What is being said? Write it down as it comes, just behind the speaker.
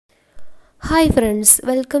Hi friends,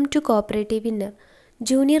 welcome to Cooperative Winner.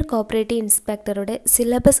 Junior cooperative ഇൻസ്പെക്ടറുടെ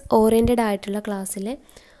syllabus oriented ആയിട്ടുള്ള ക്ലാസ്സിലെ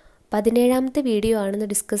 17ാമത്തെ video ആണെന്ന്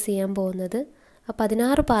discuss ചെയ്യാൻ പോകുന്നത്. ആ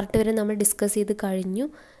 16 പാർട്ട് വരെ നമ്മൾ ഡിസ്കസ് ചെയ്ത് കഴിഞ്ഞു.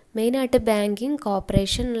 മെയിനായിട്ട് ബാങ്കിങ്,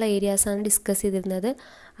 കോർപ്പറേഷൻ ഉള്ള ഏരിയാസാണ് ഡിസ്കസ് ചെയ്തിരുന്നത്.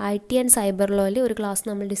 IT ആൻഡ് സൈബർ ലോയിൽ ഒരു ക്ലാസ്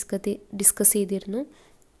നമ്മൾ ഡിസ്കസ് ചെയ്തിരുന്നു.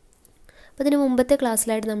 അപ്പോൾ ഇതിന് മുമ്പത്തെ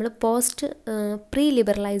ക്ലാസ്സിലായിട്ട് നമ്മൾ pre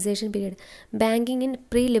liberalisation period, banking in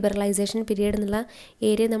pre liberalisation period എന്നുള്ള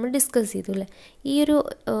ഏരിയ നമ്മൾ ഡിസ്കസ് ചെയ്തു അല്ലേ. ഈ ഒരു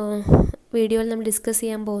വീഡിയോയിൽ നമ്മൾ ഡിസ്കസ്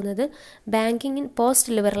ചെയ്യാൻ പോകുന്നത് banking in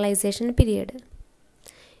post liberalisation period,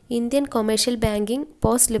 Indian commercial banking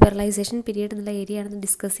post liberalisation period എന്നുള്ള ഏരിയ ആണ്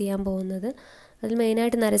ഡിസ്കസ് ചെയ്യാൻ പോകുന്നത്. അതിൽ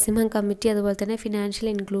മെയിനായിട്ട് നരസിംഹം കമ്മിറ്റി, അതുപോലെ തന്നെ ഫിനാൻഷ്യൽ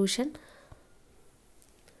ഇൻക്ലൂഷൻ,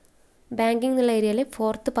 ബാങ്കിങ് എന്നുള്ള ഏരിയയിൽ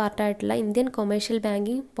 4th പാർട്ടായിട്ടുള്ള Indian commercial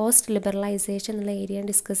banking post liberalisation എന്നുള്ള ഏരിയയാണ്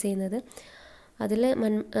ഡിസ്കസ് ചെയ്യുന്നത്. അതിൽ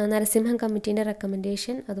നരസിംഹം കമ്മിറ്റീൻ്റെ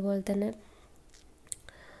റെക്കമെൻഡേഷൻ, അതുപോലെ തന്നെ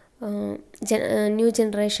new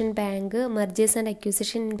generation bank, mergers and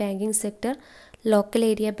acquisition in banking sector, local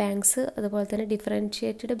area banks, അതുപോലെ തന്നെ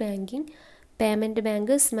differentiated banking, payment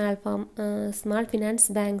bank, small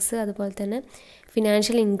finance banks, അതുപോലെ തന്നെ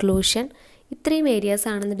ഫിനാൻഷ്യൽ ഇൻക്ലൂഷൻ, ഇത്രയും ഏരിയാസ്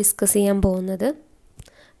ആണെന്ന് ഡിസ്കസ് ചെയ്യാൻ പോകുന്നത്.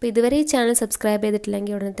 അപ്പോൾ ഇതുവരെ ഈ ചാനൽ സബ്സ്ക്രൈബ്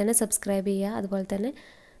ചെയ്തിട്ടില്ലെങ്കിൽ ഉടനെ തന്നെ സബ്സ്ക്രൈബ് ചെയ്യുക, അതുപോലെ തന്നെ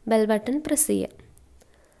ബെൽ ബട്ടൺ പ്രസ് ചെയ്യുക.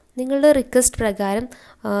 നിങ്ങളുടെ റിക്വസ്റ്റ് പ്രകാരം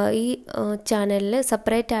ഈ ചാനലിൽ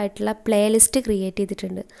സെപ്പറേറ്റ് ആയിട്ടുള്ള പ്ലേലിസ്റ്റ് ക്രിയേറ്റ്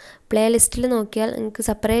ചെയ്തിട്ടുണ്ട്. പ്ലേലിസ്റ്റിൽ നോക്കിയാൽ നിങ്ങൾക്ക്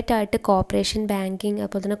സെപ്പറേറ്റ് ആയിട്ട് കോർപ്പറേഷൻ, ബാങ്കിങ്,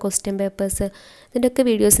 അതുപോലെ തന്നെ ക്വസ്റ്റ്യൻ പേപ്പേഴ്സ്, ഇതിൻ്റെയൊക്കെ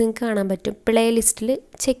വീഡിയോസ് നിങ്ങൾക്ക് കാണാൻ പറ്റും. പ്ലേലിസ്റ്റിൽ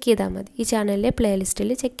ചെക്ക് ചെയ്താൽ മതി, ഈ ചാനലിലെ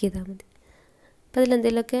പ്ലേലിസ്റ്റിൽ ചെക്ക് ചെയ്താൽ മതി. അപ്പോൾ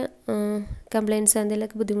അതിലെന്തെങ്കിലുമൊക്കെ കംപ്ലയിൻറ്റ്സ്,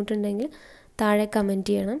 എന്തെങ്കിലുമൊക്കെ ബുദ്ധിമുട്ടുണ്ടെങ്കിൽ താഴെ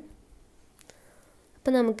കമൻറ്റ് ചെയ്യണം.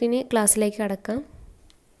 അപ്പോൾ നമുക്കിനി ക്ലാസ്സിലേക്ക് കടക്കാം.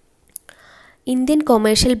 Indian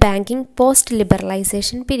commercial banking post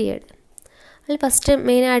liberalisation period. അതിൽ ഫസ്റ്റ്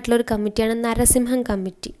മെയിനായിട്ടുള്ളൊരു കമ്മിറ്റിയാണ് Narasimham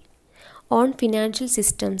committee on financial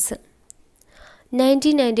systems.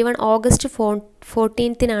 1991 August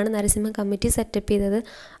 14 Narasimham committee setup ചെയ്തത്.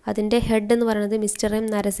 അതിൻ്റെ ഹെഡ് എന്ന് പറയുന്നത് മിസ്റ്റർ എം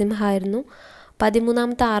നരസിംഹ ആയിരുന്നു.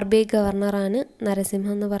 13ാമത്തെ RBI ഗവർണറാണ്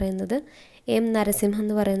നരസിംഹം എന്ന് പറയുന്നത്, എം നരസിംഹം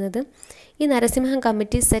എന്ന് പറയുന്നത്. ഈ നരസിംഹം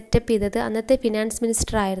കമ്മിറ്റി സെറ്റപ്പ് ചെയ്തത് അന്നത്തെ ഫിനാൻസ്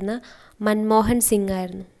മിനിസ്റ്റർ ആയിരുന്ന മൻമോഹൻ സിംഗ്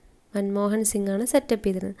ആയിരുന്നു. മൻമോഹൻ സിംഗ് ആണ് സെറ്റപ്പ്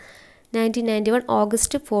ചെയ്തത്. 1991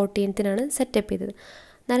 ഓഗസ്റ്റ് 14 സെറ്റപ്പ് ചെയ്തത്.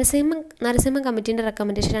 നരസിംഹം കമ്മിറ്റീൻ്റെ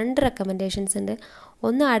റെക്കമെൻഡേഷൻ, 2 റെക്കമെൻഡേഷൻസ് ഉണ്ട്.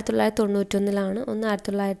 ഒന്ന് 1991 ഒന്ന്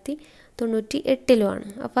 1998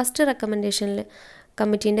 ഫസ്റ്റ് റെക്കമെൻഡേഷനിൽ,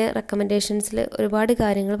 കമ്മിറ്റീൻ്റെ റെക്കമെൻഡേഷൻസിൽ ഒരുപാട്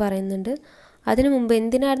കാര്യങ്ങൾ പറയുന്നുണ്ട്. അതിനു മുമ്പ്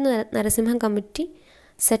എന്തിനായിരുന്നു നരസിംഹം കമ്മിറ്റി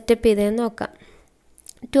സെറ്റപ്പ് ചെയ്തതെന്ന് നോക്കാം.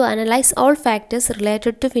 To analyze all factors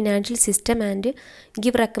related to financial system and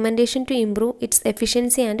give recommendation to improve its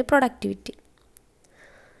efficiency and productivity.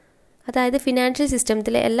 അതായത് ഫിനാൻഷ്യൽ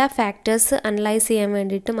സിസ്റ്റത്തിലെ എല്ലാ ഫാക്ടേഴ്സ് അനലൈസ് ചെയ്യാൻ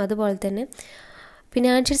വേണ്ടിയിട്ടും, അതുപോലെ തന്നെ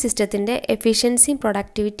ഫിനാൻഷ്യൽ സിസ്റ്റത്തിൻ്റെ എഫിഷ്യൻസിയും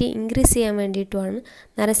പ്രൊഡക്ടിവിറ്റി ഇൻക്രീസ് ചെയ്യാൻ വേണ്ടിയിട്ടുമാണ്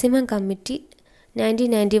നരസിംഹം കമ്മിറ്റി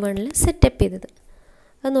 1991 സെറ്റപ്പ് ചെയ്തത്.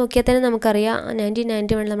 അത് നോക്കിയാൽ തന്നെ നമുക്കറിയാം,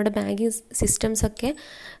 1991 നമ്മുടെ ബാങ്കിങ് സിസ്റ്റംസൊക്കെ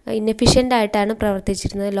ഇന്നെഫിഷ്യൻ്റ് ആയിട്ടാണ്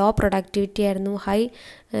പ്രവർത്തിച്ചിരുന്നത്. ലോ പ്രൊഡക്ടിവിറ്റി ആയിരുന്നു, ഹൈ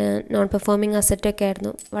നോൺ പെർഫോമിംഗ് അസറ്റൊക്കെ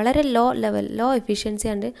ആയിരുന്നു, വളരെ law efficiency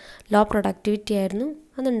and law productivity ആയിരുന്നു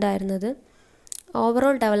അതുണ്ടായിരുന്നത്.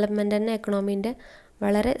 ഓവറോൾ ഡെവലപ്മെൻറ്റ് തന്നെ എക്കണോമീൻ്റെ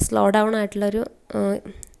വളരെ സ്ലോ ഡൗൺ ആയിട്ടുള്ളൊരു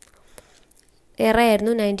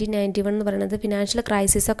എറയായിരുന്നു 1991 എന്ന് പറയുന്നത്. ഫിനാൻഷ്യൽ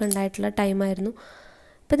ക്രൈസിസൊക്കെ ഉണ്ടായിട്ടുള്ള ടൈമായിരുന്നു.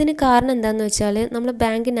 അപ്പോൾ ഇതിന് കാരണം എന്താണെന്ന് വെച്ചാൽ, നമ്മൾ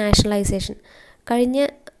ബാങ്ക് നാഷണലൈസേഷൻ, കഴിഞ്ഞ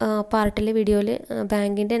പാർട്ടിലെ വീഡിയോയിൽ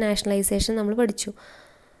ബാങ്കിൻ്റെ നാഷണലൈസേഷൻ നമ്മൾ പഠിച്ചു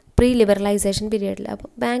പ്രീ ലിബറലൈസേഷൻ പീരീഡിൽ. അപ്പോൾ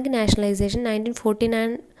ബാങ്ക് നാഷണലൈസേഷൻ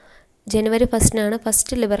 1949 ജനുവരി 1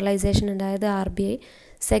 ഫസ്റ്റ് ലിബറലൈസേഷൻ ഉണ്ടായത് RBI.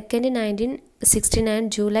 Second 1969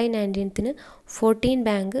 July 19 14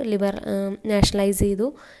 bank nationalise ചെയ്തു.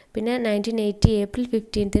 പിന്നെ 1980 ഏപ്രിൽ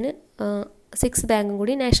 15 6 ബാങ്കും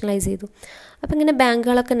കൂടി നാഷണലൈസ് ചെയ്തു. അപ്പോൾ ഇങ്ങനെ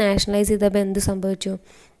ബാങ്കുകളൊക്കെ നാഷണലൈസ് ചെയ്തപ്പോൾ എന്ത് സംഭവിച്ചു?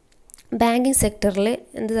 ബാങ്കിങ് സെക്ടറിൽ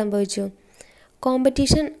എന്ത് സംഭവിച്ചു?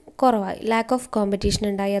 കോമ്പറ്റീഷൻ കുറവായി, ലാക്ക് ഓഫ് കോമ്പറ്റീഷൻ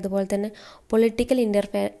ഉണ്ടായി. അതുപോലെ തന്നെ പൊളിറ്റിക്കൽ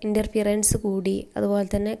ഇൻ്റർഫിയറൻസ് കൂടി, അതുപോലെ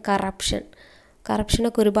തന്നെ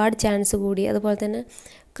കറപ്ഷനൊക്കെ ഒരുപാട് ചാൻസ് കൂടി. അതുപോലെ തന്നെ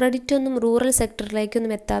ക്രെഡിറ്റ് ഒന്നും റൂറൽ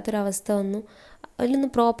സെക്ടറിലേക്കൊന്നും എത്താത്തൊരവസ്ഥ വന്നു.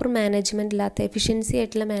 അതിലൊന്നും പ്രോപ്പർ മാനേജ്മെൻറ്റ് ഇല്ലാത്ത, എഫിഷ്യൻസി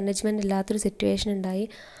ആയിട്ടുള്ള മാനേജ്മെൻറ്റ് ഇല്ലാത്തൊരു സിറ്റുവേഷൻ ഉണ്ടായി.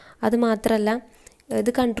 അതുമാത്രമല്ല,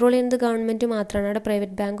 ഇത് കൺട്രോൾ ചെയ്യുന്നത് ഗവൺമെൻറ് മാത്രമാണ്. അവിടെ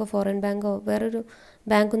പ്രൈവറ്റ് ബാങ്കോ ഫോറിൻ ബാങ്കോ വേറൊരു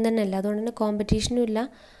ബാങ്കും തന്നെ അല്ല. അതുകൊണ്ട് തന്നെ കോമ്പറ്റീഷനും ഇല്ല.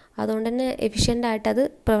 അതുകൊണ്ട് തന്നെ എഫിഷ്യൻ്റായിട്ട് അത്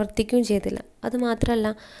പ്രവർത്തിക്കുകയും ചെയ്തില്ല. അതുമാത്രമല്ല,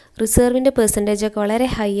 റിസർവിൻ്റെ പെർസെൻറ്റേജൊക്കെ വളരെ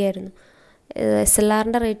ഹൈ ആയിരുന്നു.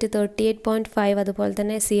 SLRൻ്റെ റേറ്റ് 38.5, അതുപോലെ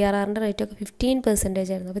തന്നെ CRRൻ്റെ റേറ്റൊക്കെ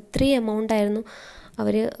 15% ആയിരുന്നു. അപ്പോൾ ഇത്രയും എമൗണ്ട് ആയിരുന്നു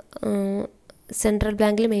അവർ സെൻട്രൽ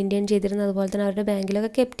ബാങ്കിൽ മെയിൻറ്റെയിൻ ചെയ്തിരുന്നത്, അതുപോലെ തന്നെ അവരുടെ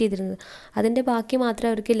ബാങ്കിലൊക്കെ കെപ്റ്റ് ചെയ്തിരുന്നത്. അതിൻ്റെ ബാക്കി മാത്രമേ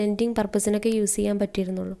അവർക്ക് ലെൻഡിങ് പർപ്പസിനൊക്കെ യൂസ് ചെയ്യാൻ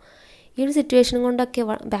പറ്റിയിരുന്നുള്ളൂ. ഈ ഒരു സിറ്റുവേഷൻ കൊണ്ടൊക്കെ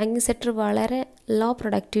ബാങ്കിങ് സെക്ടർ വളരെ ലോ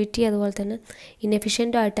പ്രൊഡക്ടിവിറ്റി അതുപോലെ തന്നെ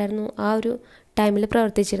ഇൻഎഫിഷ്യൻ്റും ആയിട്ടായിരുന്നു ആ ഒരു ടൈമിൽ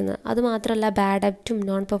പ്രവർത്തിച്ചിരുന്നത്. അതുമാത്രമല്ല ബാഡ് ഡെപ്റ്റും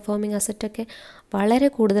നോൺ പെർഫോമിംഗ് അസറ്റൊക്കെ വളരെ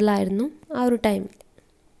കൂടുതലായിരുന്നു ആ ഒരു ടൈമിൽ.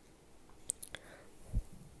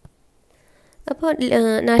 അപ്പോൾ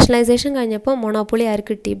നാഷണലൈസേഷൻ കഴിഞ്ഞപ്പോൾ മൊണോപ്പൊളി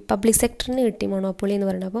ആർക്ക് കിട്ടി? പബ്ലിക് സെക്ടറിന് കിട്ടി മൊണോപ്പൊളി എന്ന്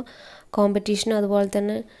പറയുന്നത്. അപ്പോൾ കോമ്പറ്റീഷനും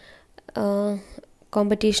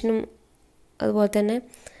അതുപോലെ തന്നെ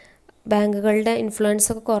ബാങ്കുകളുടെ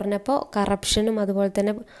ഇൻഫ്ലുവൻസൊക്കെ കുറഞ്ഞപ്പോൾ കറപ്ഷനും അതുപോലെ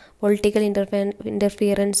തന്നെ political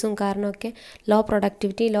ഇൻ്റർഫിയറൻസും കാരണമൊക്കെ law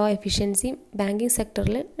productivity law എഫിഷ്യൻസിയും banking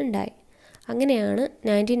സെക്ടറിൽ ഉണ്ടായി. അങ്ങനെയാണ്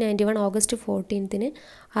 1991 ഓഗസ്റ്റ് 14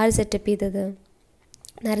 ആര് സെറ്റപ്പ് ചെയ്തത്?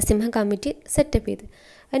 നരസിംഹം കമ്മിറ്റി സെറ്റപ്പ് ചെയ്ത്.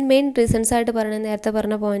 അതിന് മെയിൻ റീസൺസ് ആയിട്ട് പറയുന്നത് നേരത്തെ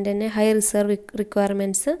പറഞ്ഞ പോയിൻ്റ് തന്നെ, high reserve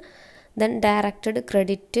requirements, then directed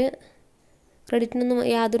ക്രെഡിറ്റിനൊന്നും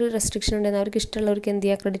യാതൊരു റെസ്ട്രിക്ഷൻ ഉണ്ടായിരുന്നു, അവർക്ക് ഇഷ്ടമുള്ളവർക്ക് എന്ത്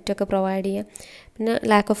ചെയ്യുക ക്രെഡിറ്റൊക്കെ പ്രൊവൈഡ് ചെയ്യുക. പിന്നെ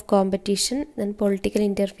lack of competition, then political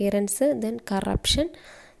interference, then corruption,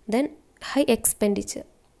 then high expenditure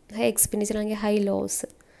ആണെങ്കിൽ ഹൈ ലോസ്.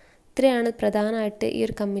 ഇത്രയാണ് പ്രധാനമായിട്ട് ഈ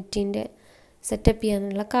ഒരു കമ്മിറ്റീൻ്റെ സെറ്റപ്പ്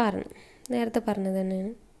ചെയ്യാനുള്ള കാരണം. നേരത്തെ പറഞ്ഞത്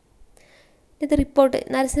തന്നെയാണ്. ഇത് report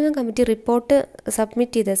Narasimham committee report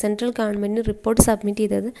submit ചെയ്തത്, സെൻട്രൽ ഗവൺമെൻറ്റിന് റിപ്പോർട്ട് സബ്മിറ്റ്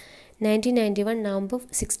ചെയ്തത് 1991 നവംബർ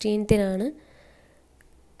 16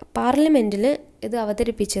 പാർലമെൻറ്റിൽ ഇത്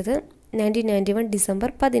അവതരിപ്പിച്ചത് 1991 December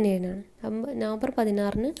 17 November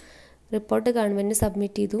 16 report government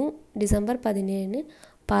submit ചെയ്തു, ഡിസംബർ 17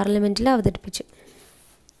 പാർലമെൻറ്റിൽ അവതരിപ്പിച്ചു.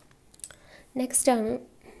 നെക്സ്റ്റാണ്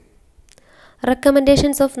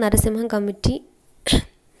റെക്കമെൻഡേഷൻസ് ഓഫ് നരസിംഹം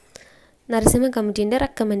കമ്മിറ്റീൻ്റെ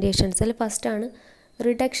റെക്കമെൻഡേഷൻസ്. അതിൽ ഫസ്റ്റാണ്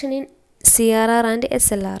reduction in CRR and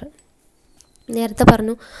SLR. നേരത്തെ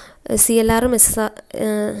പറഞ്ഞു SLRും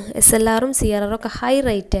CRRും ഒക്കെ ഹൈ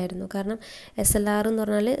റേറ്റ് ആയിരുന്നു. കാരണം SLR എന്ന്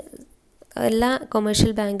പറഞ്ഞാൽ എല്ലാ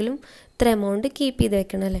കൊമേഴ്ഷ്യൽ ബാങ്കിലും ഇത്ര എമൗണ്ട് കീപ്പ് ചെയ്ത്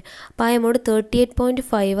വെക്കണം അല്ലേ. അപ്പോൾ ആ എമൗണ്ട്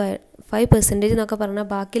 38.5% എന്നൊക്കെ പറഞ്ഞാൽ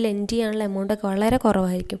ബാക്കി ലെൻഡ് ചെയ്യാനുള്ള എമൗണ്ടൊക്കെ വളരെ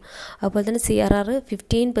കുറവായിരിക്കും. അതുപോലെ തന്നെ CRR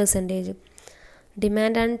 15%,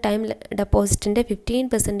 demand and time ഡെപ്പോസിറ്റിൻ്റെ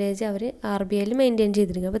 15% our RBIയിൽ maintain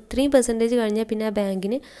ചെയ്തിരിക്കും. അപ്പോൾ 3% കഴിഞ്ഞാൽ പിന്നെ ആ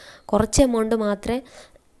ബാങ്കിന് കുറച്ച്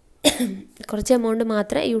എമൗണ്ട്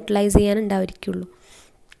മാത്രമേ യൂട്ടിലൈസ് ചെയ്യാനുണ്ടായിരിക്കുള്ളൂ.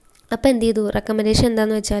 അപ്പോൾ എന്ത് ചെയ്തു? റെക്കമെൻഡേഷൻ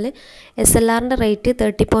എന്താണെന്ന് വെച്ചാൽ SLRൻ്റെ റേറ്റ്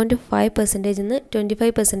 30.5% നിന്ന്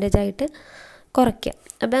 25% ആയിട്ട് കുറയ്ക്കുക.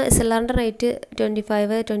 അപ്പോൾ SLRൻ്റെ റേറ്റ്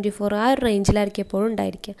 25-24 ആ ഒരു റേഞ്ചിലായിരിക്കും എപ്പോഴും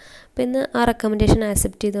ഉണ്ടായിരിക്കുക. അപ്പോൾ ഇന്ന് ആ റെക്കമെൻഡേഷൻ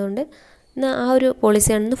ആക്സെപ്റ്റ് ചെയ്തുകൊണ്ട് ഇന്ന് ആ ഒരു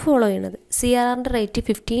പോളിസിയാണ് ഇന്ന് ഫോളോ ചെയ്യുന്നത്. CRRൻ്റെ റേറ്റ്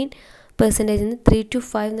 15% നിന്ന് 3 to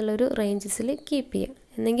 5 എന്നുള്ളൊരു റേഞ്ചസിൽ കീപ്പ് ചെയ്യുക.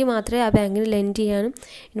 എന്നെങ്കിൽ മാത്രമേ ആ ബാങ്കിന് ലെൻഡ് ചെയ്യാനും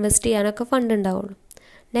ഇൻവെസ്റ്റ് ചെയ്യാനൊക്കെ ഫണ്ട് ഉണ്ടാവുള്ളൂ.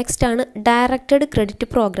 നെക്സ്റ്റാണ് directed credit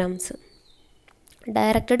programmes.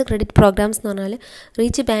 Directed credit programmes എന്ന് പറഞ്ഞാൽ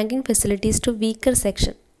reach banking facilities to weaker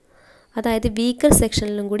section. അതായത് വീക്കർ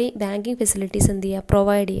സെക്ഷനിലും കൂടി ബാങ്കിങ് ഫെസിലിറ്റീസ് എന്ത് ചെയ്യുക?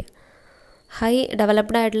 പ്രൊവൈഡ് ചെയ്യുക. ഹൈ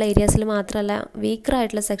ഡെവലപ്ഡ് ആയിട്ടുള്ള ഏരിയാസിൽ മാത്രമല്ല വീക്കർ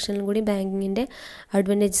ആയിട്ടുള്ള സെക്ഷനിലും കൂടി ബാങ്കിങ്ങിൻ്റെ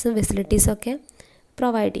അഡ്വാൻറ്റേജസും ഫെസിലിറ്റീസും ഒക്കെ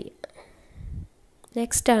പ്രൊവൈഡ് ചെയ്യുക.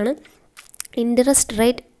 നെക്സ്റ്റാണ് ഇൻട്രസ്റ്റ്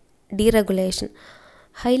റേറ്റ് ഡീറെഗുലേഷൻ.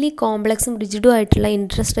 ഹൈലി കോംപ്ലക്സും റിജിഡും ആയിട്ടുള്ള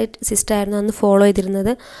ഇൻട്രസ്റ്റ് റേറ്റ് സിസ്റ്റം ആയിരുന്നു അന്ന് ഫോളോ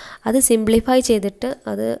ചെയ്തിരുന്നത്. അത് സിംപ്ലിഫൈ ചെയ്തിട്ട്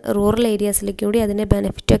അത് റൂറൽ ഏരിയാസിലേക്ക് കൂടി അതിൻ്റെ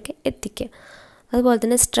ബെനിഫിറ്റൊക്കെ എത്തിക്കുക. അതുപോലെ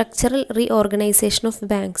തന്നെ structural reorganisation of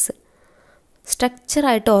banks.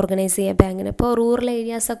 സ്ട്രക്ചറായിട്ട് organise ചെയ്യുക ബാങ്കിനെ. ഇപ്പോൾ റൂറൽ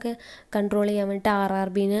ഏരിയാസൊക്കെ കൺട്രോൾ ചെയ്യാൻ വേണ്ടിയിട്ട്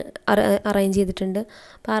RRBനെ അറേഞ്ച് ചെയ്തിട്ടുണ്ട്.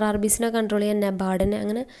 അപ്പോൾ RRBസിനെ കൺട്രോൾ ചെയ്യാൻ നബാർഡിനെ,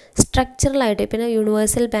 അങ്ങനെ സ്ട്രക്ചറലായിട്ട്. പിന്നെ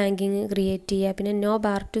യൂണിവേഴ്സൽ ബാങ്കിങ് ക്രിയേറ്റ് ചെയ്യുക. പിന്നെ no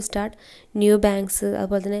bar two start new banks.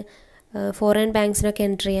 അതുപോലെ തന്നെ ഫോറിൻ ബാങ്ക്സിനൊക്കെ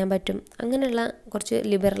എൻറ്റർ ചെയ്യാൻ പറ്റും. അങ്ങനെയുള്ള കുറച്ച്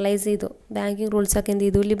ലിബറലൈസ് ചെയ്തു. ബാങ്കിങ് റൂൾസൊക്കെ എന്ത്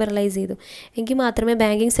ചെയ്തു? ലിബറലൈസ് ചെയ്തു. എങ്കിൽ മാത്രമേ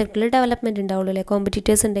ബാങ്കിങ് സെക്ടറിൽ ഡെവലപ്മെൻറ്റ് ഉണ്ടാവുള്ളൂ അല്ലേ.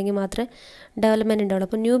 കോമ്പറ്റീറ്റേഴ്സ് ഉണ്ടെങ്കിൽ മാത്രമേ ഡെവലപ്മെൻറ്റ് ഉണ്ടാവുള്ളൂ.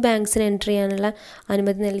 അപ്പോൾ ന്യൂ ബാങ്ക്സിന് എൻറ്റർ ചെയ്യാനുള്ള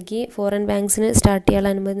അനുമതി നൽകി, ഫോറിൻ ബാങ്ക്സിന് സ്റ്റാർട്ട്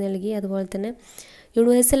ചെയ്യാനുള്ള അനുമതി നൽകി. അതുപോലെ തന്നെ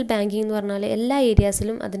യൂണിവേഴ്സൽ ബാങ്കിങ് എന്ന് പറഞ്ഞാൽ എല്ലാ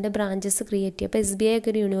ഏരിയാസിലും അതിൻ്റെ ബ്രാഞ്ചസ് ക്രിയേറ്റ് ചെയ്യുക. അപ്പോൾ SBI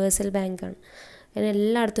ഒക്കെ ഒരു യൂണിവേഴ്സൽ ബാങ്കാണ്. അതിന്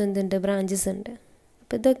എല്ലായിടത്തും എന്തുണ്ട്? ബ്രാഞ്ചസ് ഉണ്ട്.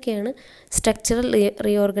 അപ്പോൾ ഇതൊക്കെയാണ് സ്ട്രക്ചറൽ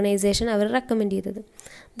റീഓർഗനൈസേഷൻ അവർ റെക്കമെൻഡ് ചെയ്തത്.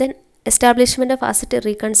 Then establishment of asset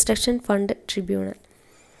reconstruction fund tribunal.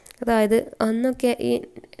 അതായത് അന്നൊക്കെ ഈ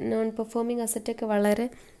നോൺ പെർഫോമിംഗ് അസറ്റ്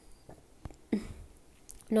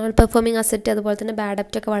അതുപോലെ തന്നെ ബാഡ്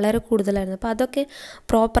ഡെപ്റ്റൊക്കെ വളരെ കൂടുതലായിരുന്നു. അപ്പോൾ അതൊക്കെ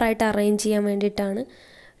പ്രോപ്പറായിട്ട് അറേഞ്ച് ചെയ്യാൻ വേണ്ടിയിട്ടാണ്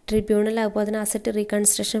ട്രിബ്യൂണൽ അതുപോലെ തന്നെ അസറ്റ്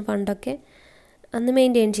റീകൺസ്ട്രക്ഷൻ ഫണ്ടൊക്കെ അന്ന്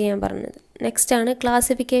മെയിൻറ്റെയിൻ ചെയ്യാൻ പറഞ്ഞത്. നെക്സ്റ്റാണ്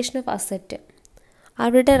ക്ലാസിഫിക്കേഷൻ ഓഫ് അസറ്റ്.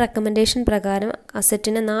 അവരുടെ റെക്കമെൻഡേഷൻ പ്രകാരം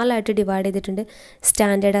അസറ്റിനെ 4 ആയിട്ട് ഡിവൈഡ് ചെയ്തിട്ടുണ്ട്.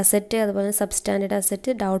 സ്റ്റാൻഡേർഡ് അസറ്റ്, അതുപോലെ sub standard asset,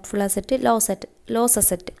 doubtful asset, loss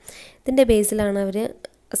asset. ഇതിൻ്റെ ബേസിലാണ് അവർ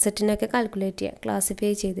അസറ്റിനൊക്കെ കാൽക്കുലേറ്റ് ചെയ്യുക,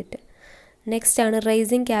 ക്ലാസിഫൈ ചെയ്തിട്ട്. നെക്സ്റ്റാണ്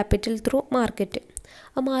റൈസിങ് ക്യാപിറ്റൽ ത്രൂ മാർക്കറ്റ്.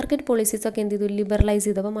 ആ മാർക്കറ്റ് പോളിസീസൊക്കെ എന്ത് ചെയ്തു? ലിബറലൈസ്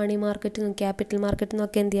ചെയ്തു. അപ്പോൾ മണി മാർക്കറ്റിൽ നിന്നും ക്യാപിറ്റൽ മാർക്കറ്റിൽ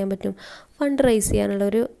നിന്നൊക്കെ എന്ത് ചെയ്യാൻ പറ്റും? ഫണ്ട് റൈസ്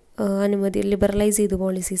ചെയ്യാനുള്ളൊരു അനുമതി ലിബറലൈസ് ചെയ്തു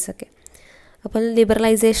പോളിസീസൊക്കെ. അപ്പോൾ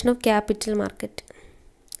liberalisation of capital market,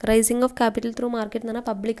 rising of capital through market എന്ന് പറഞ്ഞാൽ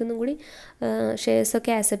പബ്ലിക്കൊന്നും കൂടി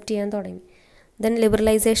ഷെയർസൊക്കെ ആക്സെപ്റ്റ് ചെയ്യാൻ തുടങ്ങി. Then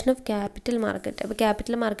liberalisation of capital market, അപ്പോൾ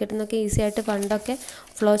ക്യാപിറ്റൽ മാർക്കറ്റിൽ നിന്നൊക്കെ ഈസി ആയിട്ട് ഫണ്ടൊക്കെ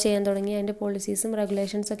ഫ്ലോ ചെയ്യാൻ തുടങ്ങി. അതിൻ്റെ പോളിസീസും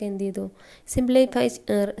റെഗുലേഷൻസൊക്കെ എന്ത് ചെയ്തു,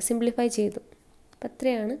 സിംപ്ലിഫൈ ചെയ്തു. അപ്പം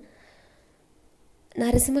അത്രയാണ്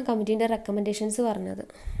നരസിംഹ കമ്മിറ്റീൻ്റെ റെക്കമെൻഡേഷൻസ് പറഞ്ഞത്.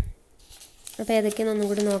 അപ്പോൾ ഏതൊക്കെയാണെന്ന് ഒന്നും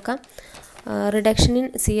കൂടി നോക്കാം. Reduction in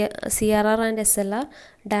CRR and SLR,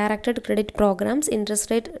 directed credit programmes, interest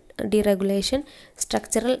rate deregulation,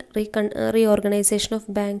 structural reorganisation of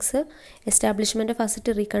banks, establishment of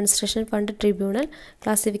asset reconstruction fund tribunal,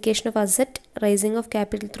 classification of asset, rising of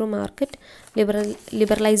capital through market,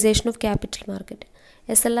 liberalisation of capital market.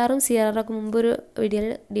 SLRും CRRൊക്കെ മുമ്പ് ഒരു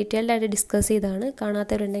വീഡിയോയിൽ detailed ആയിട്ട് discuss ചെയ്താണ്,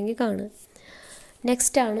 കാണാത്തവരുണ്ടെങ്കിൽ കാണുക.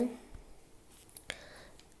 നെക്സ്റ്റാണ്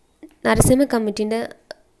Narasimha കമ്മിറ്റീൻ്റെ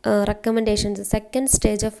recommendations. Second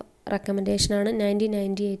stage of റെക്കമെൻഡേഷനാണ്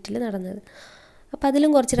 1998 നടന്നത്. അപ്പോൾ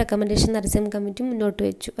അതിലും കുറച്ച് റെക്കമെൻഡേഷൻ നരസിംഹ കമ്മിറ്റി മുന്നോട്ട്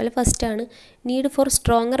വെച്ചു. അതിൽ ഫസ്റ്റാണ് need for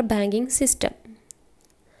stronger banking system,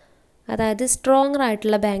 അതായത് സ്ട്രോങ്ങർ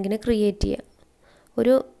ആയിട്ടുള്ള ബാങ്കിനെ ക്രിയേറ്റ് ചെയ്യുക.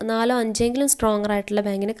 ഒരു 4-5 സ്ട്രോങ്ങർ ആയിട്ടുള്ള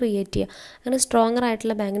ബാങ്കിനെ ക്രിയേറ്റ് ചെയ്യുക. അങ്ങനെ സ്ട്രോങ്ങർ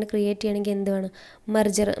ആയിട്ടുള്ള ബാങ്കിനെ ക്രിയേറ്റ് ചെയ്യണമെങ്കിൽ എന്ത് വേണം,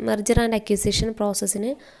 merger and acquisition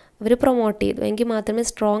പ്രോസസ്സിന് our promote ചെയ്തു. എങ്കിൽ മാത്രമേ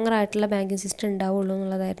സ്ട്രോങ്ങർ ആയിട്ടുള്ള ബാങ്കിങ് സിസ്റ്റം ഉണ്ടാവുള്ളൂ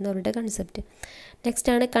എന്നുള്ളതായിരുന്നു അവരുടെ concept.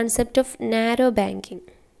 നെക്സ്റ്റാണ് concept of narrow banking.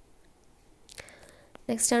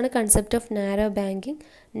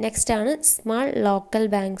 നെക്സ്റ്റാണ് small local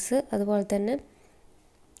banks. അതുപോലെ തന്നെ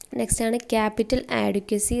നെക്സ്റ്റാണ് capital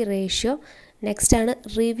ആഡ്വക്കസി ratio. നെക്സ്റ്റാണ്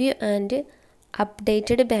review and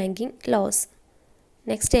updated banking loss.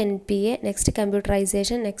 Next NPA, next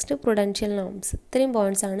computerisation, next Prudential norms. ഇത്രയും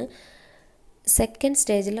പോയിൻറ്റ്സ് ആണ് സെക്കൻഡ്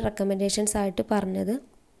സ്റ്റേജിൽ റെക്കമെൻഡേഷൻസ് ആയിട്ട് പറഞ്ഞത്.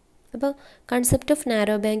 അപ്പോൾ കൺസെപ്റ്റ് ഓഫ്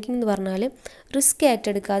നാരോ ബാങ്കിങ് എന്ന് പറഞ്ഞാൽ റിസ്ക്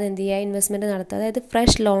ഏറ്റെടുക്കാതെ എന്ത് ചെയ്യുക, ഇൻവെസ്റ്റ്മെൻറ്റ് നടത്തുക. അതായത്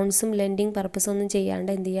ഫ്രഷ് ലോൺസും ലെൻഡിങ് പർപ്പസും ഒന്നും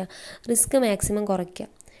ചെയ്യാണ്ട് എന്ത് ചെയ്യുക, റിസ്ക് മാക്സിമം കുറയ്ക്കുക.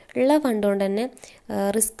 ഉള്ള ഫണ്ട് കൊണ്ട് തന്നെ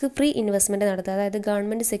റിസ്ക് ഫ്രീ ഇൻവെസ്റ്റ്മെൻറ്റ് നടത്തുക. അതായത്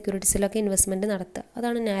ഗവൺമെൻറ് സെക്യൂരിറ്റീസിലൊക്കെ ഇൻവെസ്റ്റ്മെൻറ്റ് നടത്തുക.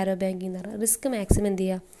 അതാണ് നാരോ ബാങ്കിങ് എന്ന് പറയുന്നത്. റിസ്ക് മാക്സിമം എന്ത്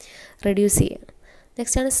ചെയ്യുക, റെഡ്യൂസ് ചെയ്യുക.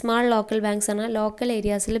 നെക്സ്റ്റാണ് സ്മാൾ ലോക്കൽ ബാങ്ക്സ്. പറഞ്ഞാൽ ലോക്കൽ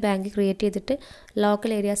ഏരിയാസിൽ ബാങ്ക് ക്രിയേറ്റ് ചെയ്തിട്ട്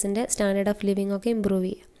ലോക്കൽ ഏരിയാസിൻ്റെ സ്റ്റാൻഡേർഡ് ഓഫ് ലിവിങ് ഒക്കെ ഇമ്പ്രൂവ്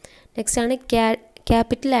ചെയ്യുക. നെക്സ്റ്റാണ്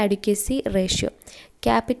capital ആഡ്വക്കസി ratio.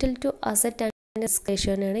 Capital to asset and risk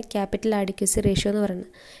റേഷ്യോനാണ് capital ആഡ്വക്കസി ratio എന്ന്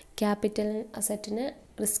പറയുന്നത്. ക്യാപിറ്റൽ അസറ്റിനെ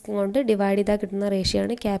റിസ്ക് കൊണ്ട് ഡിവൈഡ് ചെയ്താൽ കിട്ടുന്ന റേഷ്യോ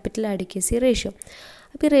ആണ് ക്യാപിറ്റൽ ആഡ്വക്കസി റേഷ്യോ.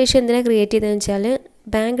 അപ്പോൾ ഈ റേഷ്യോ എന്തിനാണ് ക്രിയേറ്റ് ചെയ്തതെന്ന് വെച്ചാൽ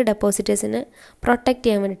ബാങ്ക് ഡെപ്പോസിറ്റേഴ്സിനെ പ്രൊട്ടക്റ്റ്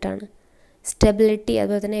ചെയ്യാൻ വേണ്ടിയിട്ടാണ്. സ്റ്റെബിലിറ്റി,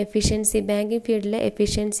 അതുപോലെ തന്നെ എഫിഷ്യൻസി, ബാങ്കിങ് ഫീൽഡിലെ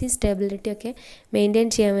എഫിഷ്യൻസി, സ്റ്റെബിലിറ്റി ഒക്കെ മെയിൻറ്റെയിൻ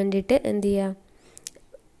ചെയ്യാൻ വേണ്ടിയിട്ട് എന്ത് ചെയ്യുക,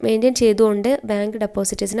 മെയിൻറ്റെയിൻ ചെയ്തുകൊണ്ട് ബാങ്ക്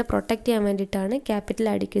ഡെപ്പോസിറ്റേഴ്സിനെ പ്രൊട്ടക്റ്റ് ചെയ്യാൻ വേണ്ടിയിട്ടാണ് ക്യാപിറ്റൽ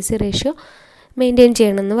ആഡ്വക്കസി റേഷ്യോ മെയിൻറ്റെയിൻ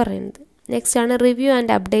ചെയ്യണമെന്ന് പറയുന്നത്. നെക്സ്റ്റാണ് review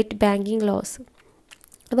and update banking loss.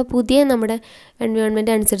 അപ്പോൾ പുതിയ നമ്മുടെ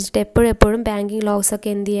എൻവയോൺമെൻറ്റ് അനുസരിച്ചിട്ട് എപ്പോഴും ബാങ്കിങ് ലോസൊക്കെ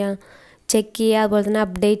എന്ത് ചെയ്യുക, ചെക്ക് ചെയ്യുക, അതുപോലെ തന്നെ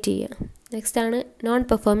അപ്ഡേറ്റ് ചെയ്യുക. നെക്സ്റ്റാണ് non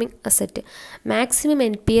performing asset. Maximum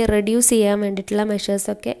NPA reduce ചെയ്യാൻ വേണ്ടിയിട്ടുള്ള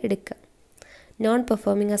മെഷേഴ്സൊക്കെ എടുക്കുക, നോൺ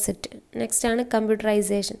പെർഫോമിംഗ് അസറ്റ്. നെക്സ്റ്റാണ്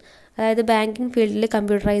കമ്പ്യൂട്ടറൈസേഷൻ. അതായത് ബാങ്കിങ് ഫീൽഡിൽ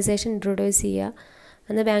കമ്പ്യൂട്ടറൈസേഷൻ ഇൻട്രൊഡ്യൂസ് ചെയ്യുക.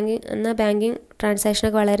 എന്നാൽ ബാങ്കിങ്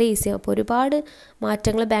ട്രാൻസാക്ഷനൊക്കെ വളരെ ഈസിയാവും. അപ്പോൾ ഒരുപാട്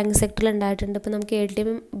മാറ്റങ്ങൾ ബാങ്കിങ് സെക്ടറിൽ ഉണ്ടായിട്ടുണ്ട്. ഇപ്പോൾ നമുക്ക് ATM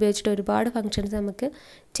ഉപയോഗിച്ചിട്ട് ഒരുപാട് ഫങ്ഷൻസ് നമുക്ക്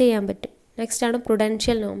ചെയ്യാൻ പറ്റും. നെക്സ്റ്റാണ്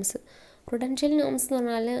പ്രൊഡൻഷ്യൽ നോംസ്. പ്രൊഡൻഷ്യൽ നോംസ് എന്ന്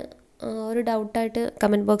പറഞ്ഞാൽ ഒരു ഡൗട്ടായിട്ട്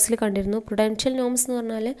കമൻറ്റ് ബോക്സിൽ കണ്ടിരുന്നു. പ്രൊഡൻഷ്യൽ നോംസ് എന്ന്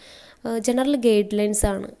പറഞ്ഞാൽ ജനറൽ ഗൈഡ് ലൈൻസ്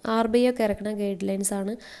ആണ്. RBI ഒക്കെ ഇറക്കുന്ന ഗൈഡ് ലൈൻസ്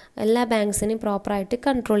ആണ് എല്ലാ ബാങ്ക്സിനെയും പ്രോപ്പറായിട്ട്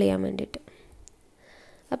കൺട്രോൾ ചെയ്യാൻ വേണ്ടിയിട്ട്.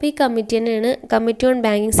 അപ്പോൾ ഈ കമ്മിറ്റി തന്നെയാണ് committee on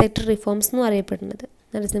banking sector reforms എന്ന് അറിയപ്പെടുന്നത്.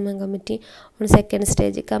 Narasimham committee on second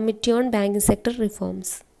stage, committee on banking sector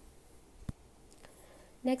reforms.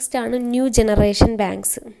 നെക്സ്റ്റാണ് new generation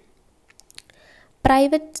banks.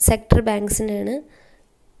 Private sector ബാങ്ക്സിനാണ്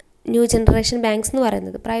new generation banks എന്ന്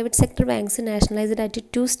പറയുന്നത്. Private sector banks nationalised at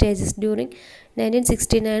 2 stages during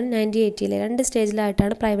 1969 1980. 2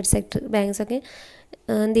 സ്റ്റേജിലായിട്ടാണ് private sector ബാങ്ക്സൊക്കെ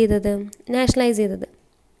എന്ത് ചെയ്തത്, nationalise ചെയ്തത്.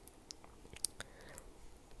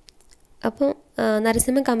 അപ്പോൾ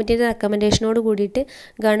നരസിംഹം കമ്മിറ്റിയുടെ റെക്കമെൻഡേഷനോട് കൂടിയിട്ട്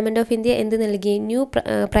ഗവൺമെൻറ് ഓഫ് ഇന്ത്യ എന്ത് നൽകി, ന്യൂ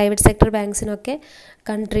പ്രൈവറ്റ് സെക്ടർ ബാങ്ക്സിനൊക്കെ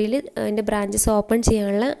കൺട്രിയിൽ അതിൻ്റെ ബ്രാഞ്ചസ് ഓപ്പൺ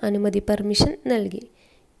ചെയ്യാനുള്ള അനുമതി, പെർമിഷൻ നൽകി.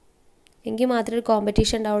 എങ്കിൽ മാത്രമേ ഒരു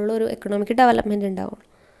കോമ്പറ്റീഷൻ ഉണ്ടാവുള്ളൂ, ഒരു എക്കണോമിക് ഡെവലപ്മെൻറ്റ് ഉണ്ടാവുള്ളൂ.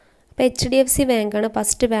 അപ്പോൾ HDFC ബാങ്കാണ്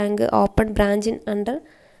first bank open branch in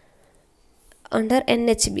under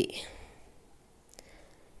NHB.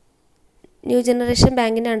 New generation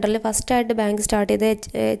ബാങ്കിൻ്റെ അണ്ടറിൽ ഫസ്റ്റായിട്ട് ബാങ്ക് സ്റ്റാർട്ട് ചെയ്തത്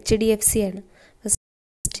HDFC ആണ്.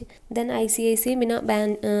 ദെൻ ICICI പിന്നെ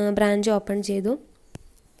ബ്രാഞ്ച് ഓപ്പൺ ചെയ്തു.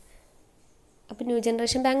 അപ്പോൾ ന്യൂ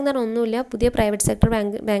ജനറേഷൻ ബാങ്ക് എന്ന് പറഞ്ഞാൽ ഒന്നുമില്ല, പുതിയ പ്രൈവറ്റ് സെക്ടർ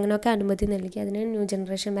ബാങ്കിനൊക്കെ അനുമതി നൽകി. അതിനാണ് ന്യൂ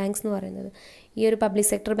ജനറേഷൻ ബാങ്ക്സ് എന്ന് പറയുന്നത്. ഈ ഒരു പബ്ലിക്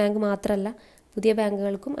സെക്ടർ ബാങ്ക് മാത്രമല്ല, പുതിയ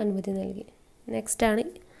ബാങ്കുകൾക്കും അനുമതി നൽകി. നെക്സ്റ്റാണ്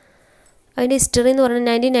അതിൻ്റെ ഹിസ്റ്ററി എന്ന് പറഞ്ഞാൽ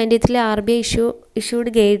 1993 RBI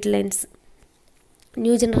issued guide lines.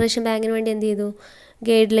 New generation ബാങ്കിന് വേണ്ടി എന്ത് ചെയ്തു,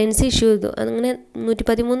 ഗൈഡ് ലൈൻസ് ഇഷ്യൂ ചെയ്തു. അങ്ങനെ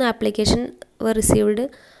 113 ആപ്ലിക്കേഷൻ റിസീവ്ഡ്.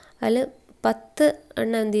 അതിൽ 10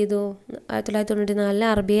 എണ്ണം എന്ത് ചെയ്തു 1994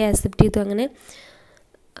 RBI ആക്സെപ്റ്റ് ചെയ്തു. അങ്ങനെ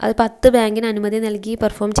അത് 10 ബാങ്കിന് അനുമതി നൽകി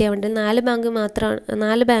പെർഫോം ചെയ്യാൻ വേണ്ടി.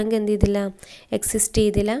 4 ബാങ്ക് എന്ത് ചെയ്തില്ല, എക്സിസ്റ്റ്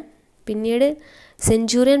ചെയ്തില്ല. പിന്നീട്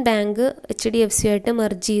സെഞ്ചൂറിയൻ ബാങ്ക് HDFC ആയിട്ട്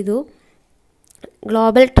മെർജ് ചെയ്തു.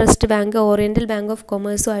 Global trust bank oriental bank of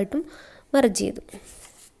കൊമേഴ്സുമായിട്ടും merge ചെയ്തു.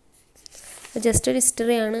 ജസ്റ്റ് ഒരു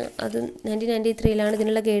ഹിസ്റ്ററിയാണ്. അത് 1993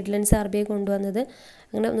 ഇതിനുള്ള ഗൈഡ് ലൈൻസ് RBI കൊണ്ടുവന്നത്.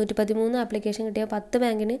 അങ്ങനെ 113 ആപ്ലിക്കേഷൻ കിട്ടിയ 10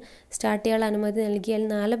 ബാങ്കിന് സ്റ്റാർട്ട് ചെയ്യാനുള്ള അനുമതി നൽകി. അതിൽ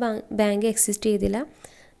 4 ബാങ്ക് എക്സിസ്റ്റ് ചെയ്തില്ല.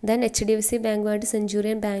 Then HDFC ബാങ്കുമായിട്ട്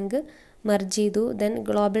centurion bank merge ചെയ്തു. Then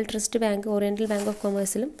global trust bank oriental bank of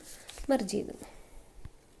കൊമേഴ്സിലും merge ചെയ്തു.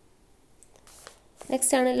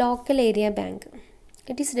 നെക്സ്റ്റ് ആണ് local area bank.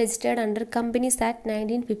 It is registered under companies act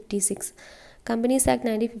 1956. Companies act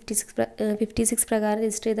 1956 പ്രകാരം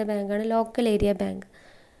രജിസ്റ്റർ ചെയ്ത ബാങ്കാണ് local area bank.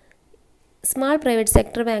 Small private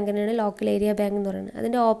sector ബാങ്കിനാണ് local area bank എന്ന് പറയുന്നത്.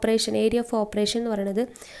 അതിൻ്റെ area of operation എന്ന് പറയുന്നത്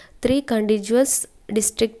 3 കണ്ടിന്യൂസ്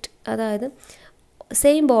ഡിസ്ട്രിക്റ്റ്, അതായത്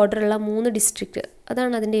സെയിം ബോർഡറുള്ള 3 ഡിസ്ട്രിക്റ്റ്,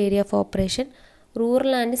 അതാണ് അതിൻ്റെ area of operation.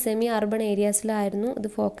 Rural and semi urban ഏരിയാസിലായിരുന്നു ഇത്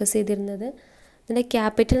ഫോക്കസ് ചെയ്തിരുന്നത്. ഇതിൻ്റെ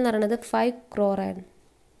ക്യാപിറ്റൽ എന്ന് പറയുന്നത് 5 crore ആയിരുന്നു.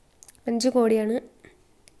 5 കോടിയാണ്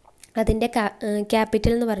അതിൻ്റെ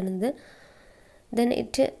ക്യാപിറ്റൽ എന്ന് പറയുന്നത്. Then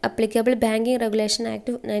it applicable banking regulation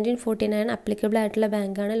act 1949 applicable ആയിട്ടുള്ള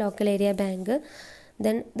ബാങ്കാണ് ലോക്കൽ ഏരിയ ബാങ്ക്.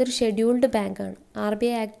 ദെൻ ഇതൊരു ഷെഡ്യൂൾഡ് ബാങ്കാണ്.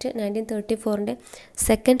 RBI ആക്ട് 1934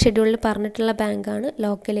 സെക്കൻഡ് ഷെഡ്യൂളിൽ പറഞ്ഞിട്ടുള്ള ബാങ്കാണ്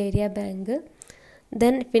local area bank.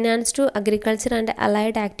 Then finance to agriculture and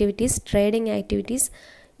allied activities, trading activities,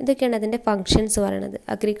 ഇതൊക്കെയാണ് അതിൻ്റെ ഫങ്ഷൻസ് പറയുന്നത്.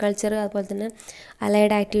 അഗ്രികൾച്ചർ, അതുപോലെ തന്നെ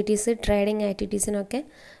allied activities, trading ആക്ടിവിറ്റീസിനൊക്കെ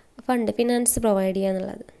finance provide ചെയ്യുക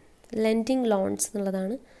എന്നുള്ളത്. ലെൻഡിങ് ലോൺസ്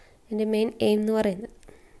എന്നുള്ളതാണ് എൻ്റെ മെയിൻ എയിം എന്ന് പറയുന്നത്.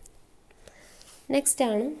 നെക്സ്റ്റ്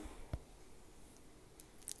ആണ്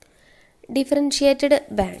ഡിഫറൻഷിയേറ്റഡ്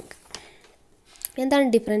ബാങ്ക്. എന്താണ്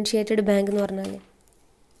ഡിഫറൻഷിയേറ്റഡ് ബാങ്ക് എന്ന് പറഞ്ഞാൽ?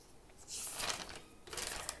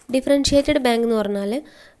 ഡിഫറൻഷിയേറ്റഡ് ബാങ്ക് എന്ന് പറഞ്ഞാൽ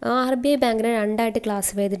RBI ബാങ്കിനെ 2ആയിട്ട്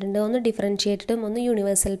ക്ലാസിഫൈ ചെയ്തിട്ടുണ്ട്. ഒന്ന് ഡിഫറൻഷിയേറ്റഡും ഒന്ന്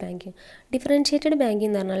യൂണിവേഴ്സൽ ബാങ്കിങ്. ഡിഫറൻഷിയേറ്റഡ് ബാങ്കിങ്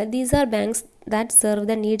എന്ന് പറഞ്ഞാൽ these are banks that serve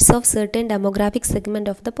the needs of certain demographic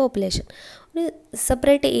segment of the population. ഒരു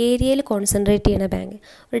സെപ്പറേറ്റ് ഏരിയയിൽ കോൺസെൻട്രേറ്റ് ചെയ്യുന്ന ബാങ്ക്,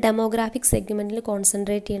 ഒരു ഡെമോഗ്രാഫിക് സെഗ്മെൻറ്റിൽ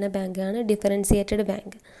കോൺസെൻട്രേറ്റ് ചെയ്യുന്ന ബാങ്കാണ് ഡിഫറൻഷിയേറ്റഡ്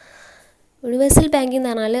ബാങ്ക്. യൂണിവേഴ്സൽ ബാങ്കിങ്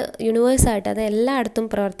എന്ന് പറഞ്ഞാൽ യൂണിവേഴ്സായിട്ട്, അത് എല്ലായിടത്തും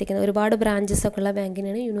പ്രവർത്തിക്കുന്ന ഒരുപാട് ബ്രാഞ്ചസ് ഒക്കെ ഉള്ള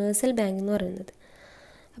ബാങ്കിനാണ് യൂണിവേഴ്സൽ ബാങ്ക് എന്ന് പറയുന്നത്.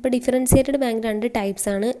 അപ്പോൾ ഡിഫറൻഷിയേറ്റഡ് ബാങ്ക് 2 ടൈപ്സ്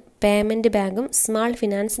ആണ്, പേയ്മെൻറ്റ് ബാങ്കും സ്മാൾ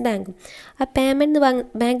ഫിനാൻസ് ബാങ്കും. ആ പേയ്മെൻറ്റ്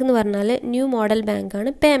ബാങ്ക് എന്ന് പറഞ്ഞാൽ ന്യൂ മോഡൽ ബാങ്കാണ്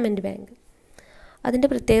പേയ്മെൻറ്റ് ബാങ്ക്. അതിൻ്റെ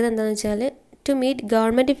പ്രത്യേകത എന്താണെന്ന് വെച്ചാൽ to meet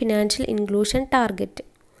government financial inclusion target.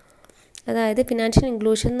 അതായത് ഫിനാൻഷ്യൽ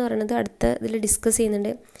ഇൻക്ലൂഷൻ എന്ന് പറയുന്നത് അടുത്ത ഇതിൽ ഡിസ്കസ്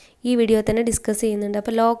ചെയ്യുന്നുണ്ട്, ഈ വീഡിയോ തന്നെ ഡിസ്കസ് ചെയ്യുന്നുണ്ട്.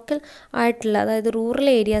 അപ്പോൾ ലോക്കൽ ആയിട്ടുള്ള, അതായത് റൂറൽ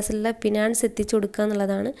ഏരിയാസിലുള്ള ഫിനാൻസ് എത്തിച്ചു കൊടുക്കുക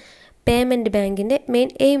എന്നുള്ളതാണ് പേയ്മെൻറ്റ് ബാങ്കിൻ്റെ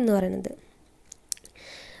മെയിൻ എയിം എന്ന് പറയുന്നത്.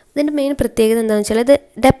 ഇതിൻ്റെ മെയിൻ പ്രത്യേകത എന്താണെന്ന് വെച്ചാൽ ഇത്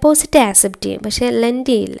ഡെപ്പോസിറ്റ് ആക്സെപ്റ്റ് ചെയ്യും, പക്ഷേ ലെൻഡ്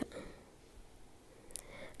ചെയ്യില്ല.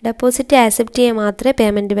 ഡെപ്പോസിറ്റ് ആക്സെപ്റ്റ് ചെയ്യാൻ മാത്രമേ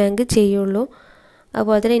പേയ്മെൻറ്റ് ബാങ്ക് ചെയ്യുള്ളൂ.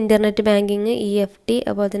 അതുപോലെ തന്നെ ഇൻ്റർനെറ്റ് ബാങ്കിങ്, EFT,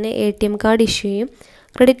 അതുപോലെ തന്നെ ATM കാർഡ് ഇഷ്യൂ ചെയ്യും,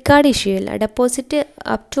 ക്രെഡിറ്റ് കാർഡ് ഇഷ്യൂ ചെയ്യില്ല. ഡെപ്പോസിറ്റ്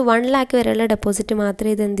അപ് ടു 1 lakh വരെയുള്ള ഡെപ്പോസിറ്റ്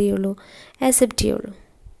മാത്രമേ ഇത് എന്ത് ചെയ്യുള്ളൂ, ആക്സെപ്റ്റ് ചെയ്യുള്ളൂ.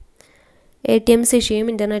 ATMs ഇഷ്യൂ ചെയ്യും,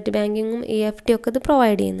 ഇൻ്റർനെറ്റ് ബാങ്കിങ്ങും EFT ഒക്കെ ഇത്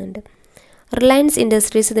പ്രൊവൈഡ് ചെയ്യുന്നുണ്ട്. റിലയൻസ്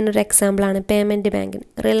ഇൻഡസ്ട്രീസ് ഇതിനൊരു എക്സാമ്പിളാണ് പേയ്മെൻറ്റ് ബാങ്കിന്,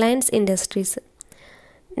 റിലയൻസ് ഇൻഡസ്ട്രീസ്.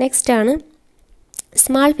 നെക്സ്റ്റ് ആണ്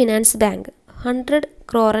സ്മാൾ ഫിനാൻസ് ബാങ്ക്. 100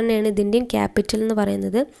 crore തന്നെയാണ് ഇതിൻ്റെയും ക്യാപിറ്റൽ എന്ന്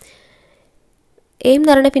പറയുന്നത്. എയിം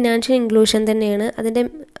എന്ന് പറയുന്നത് ഫിനാൻഷ്യൽ ഇൻക്ലൂഷൻ തന്നെയാണ്. അതിൻ്റെ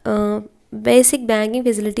basic banking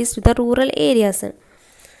facilities to the rural areas,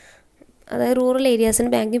 അതായത് റൂറൽ ഏരിയാസിന്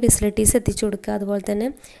ബാങ്കിങ് ഫെസിലിറ്റീസ് എത്തിച്ചു കൊടുക്കുക. അതുപോലെ തന്നെ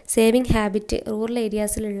saving habit, rural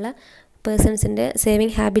ഏരിയാസിലുള്ള പേഴ്സൺസിൻ്റെ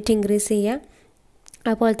saving habit increase ചെയ്യുക.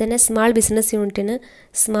 അതുപോലെ തന്നെ സ്മാൾ ബിസിനസ് യൂണിറ്റിന്,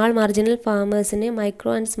 small marginal ഫാമേഴ്സിന്,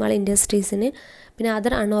 micro and small ഇൻഡസ്ട്രീസിന്, പിന്നെ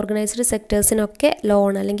അതർ അൺഓർഗനൈസ്ഡ് സെക്ടേഴ്സിനൊക്കെ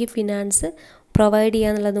ലോൺ അല്ലെങ്കിൽ ഫിനാൻസ് പ്രൊവൈഡ് ചെയ്യുക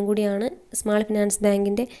എന്നുള്ളതും കൂടിയാണ് സ്മാൾ ഫിനാൻസ്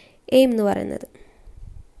ബാങ്കിൻ്റെ എയിം എന്ന് പറയുന്നത്.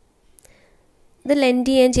 ഇത് ലെൻഡ്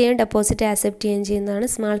ചെയ്യുകയും ചെയ്യും, ഡെപ്പോസിറ്റ് ആക്സെപ്റ്റ് ചെയ്യുകയും ചെയ്യുന്നതാണ്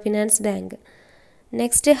small finance bank.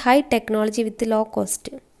 Next high technology വിത്ത് low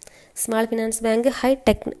cost. Small finance bank high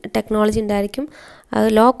technology ഉണ്ടായിരിക്കും, അത്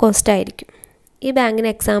ലോ കോസ്റ്റ് ആയിരിക്കും. ഈ ബാങ്കിന്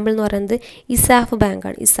എക്സാമ്പിൾ എന്ന് പറയുന്നത് ഇസാഫ്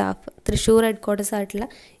ബാങ്കാണ്. ഇസാഫ് തൃശ്ശൂർ ഹെഡ്ക്വാർട്ടേഴ്സ് ആയിട്ടുള്ള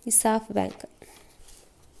ഇസാഫ് ബാങ്ക്.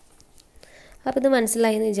 അപ്പോൾ ഇത്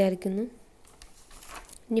മനസ്സിലായി എന്ന് വിചാരിക്കുന്നു.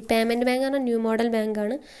 ഇനി പേയ്മെൻറ്റ് ബാങ്ക് പറഞ്ഞാൽ ന്യൂ മോഡൽ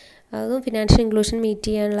ബാങ്കാണ്, അതും financial inclusion meet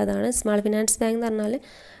ചെയ്യാനുള്ളതാണ്. Small finance bank എന്ന് പറഞ്ഞാൽ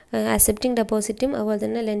ആക്സെപ്റ്റിംഗ് ഡെപ്പോസിറ്റും അതുപോലെ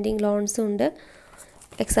തന്നെ ലെൻഡിങ് ലോൺസും ഉണ്ട്.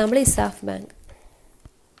 Example ESAF bank.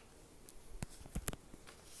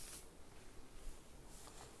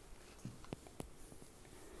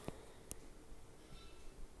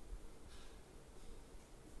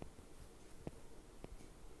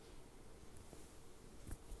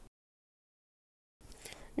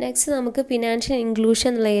 നെക്സ്റ്റ് നമുക്ക് ഫിനാൻഷ്യൽ ഇൻക്ലൂഷൻ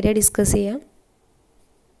എന്നുള്ള ഏരിയ ഡിസ്കസ് ചെയ്യാം.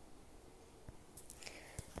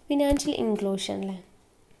 ഫിനാൻഷ്യൽ ഇൻക്ലൂഷൻ അല്ലേ,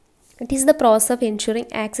 it is the process of ensuring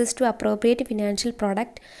access to appropriate financial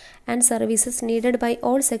product and services needed by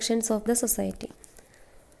all sections of the society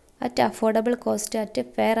at affordable cost at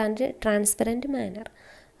fair and transparent manor.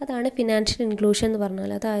 അതാണ് financial inclusion എന്ന്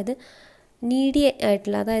പറഞ്ഞാൽ. അതായത് needy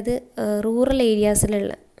ആയിട്ടുള്ള, അതായത് rural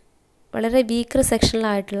ഏരിയാസിലുള്ള വളരെ weaker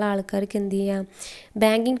സെക്ഷനിലായിട്ടുള്ള ആൾക്കാർക്ക് എന്ത് ചെയ്യാം,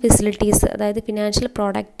 ബാങ്കിങ് ഫെസിലിറ്റീസ്, അതായത് ഫിനാൻഷ്യൽ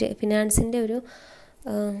പ്രോഡക്റ്റ്, ഫിനാൻസിൻ്റെ ഒരു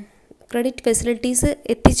ക്രെഡിറ്റ് ഫെസിലിറ്റീസ്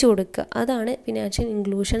എത്തിച്ചു കൊടുക്കുക. അതാണ് ഫിനാൻഷ്യൽ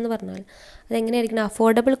ഇൻക്ലൂഷൻ എന്ന് പറഞ്ഞാൽ. അതെങ്ങനെയായിരിക്കണം,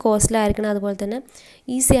 അഫോർഡബിൾ കോസ്റ്റിലായിരിക്കണം, അതുപോലെ തന്നെ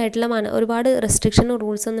ഈസി ആയിട്ടുള്ള ഒരുപാട് റെസ്ട്രിക്ഷനും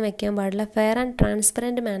റൂൾസൊന്നും വെക്കാൻ പാടില്ല, ഫെയർ ആൻഡ്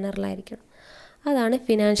ട്രാൻസ്പെറൻറ്റ് മാനറിലായിരിക്കണം. അതാണ്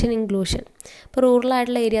ഫിനാൻഷ്യൽ ഇൻക്ലൂഷൻ. ഇപ്പോൾ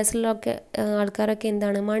റൂറലായിട്ടുള്ള ഏരിയാസിലൊക്കെ ആൾക്കാരൊക്കെ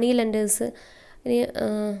എന്താണ്,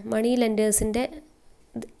 മണി ലെൻഡേഴ്സിൻ്റെ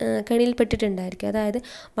കെണിയിൽപ്പെട്ടിട്ടുണ്ടായിരിക്കും. അതായത്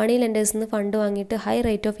മണി ലെൻഡേഴ്സിൽ നിന്ന് ഫണ്ട് വാങ്ങിയിട്ട് ഹൈ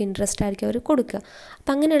റേറ്റ് ഓഫ് ഇൻട്രസ്റ്റ് ആയിരിക്കും അവർ കൊടുക്കുക.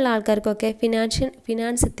 അപ്പം അങ്ങനെയുള്ള ആൾക്കാർക്കൊക്കെ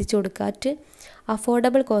ഫിനാൻസ് എത്തിച്ചു കൊടുക്കുക at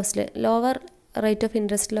affordable കോസ്റ്റിൽ, lower rate of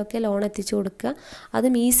ഇൻട്രസ്റ്റിലൊക്കെ loan എത്തിച്ചു കൊടുക്കുക.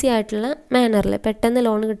 അതും ഈസി ആയിട്ടുള്ള മാനറിൽ, പെട്ടെന്ന്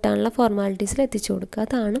ലോൺ കിട്ടാനുള്ള ഫോർമാലിറ്റീസിൽ എത്തിച്ചു കൊടുക്കുക.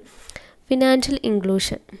 അതാണ് ഫിനാൻഷ്യൽ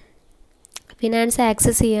ഇൻക്ലൂഷൻ. ഫിനാൻസ്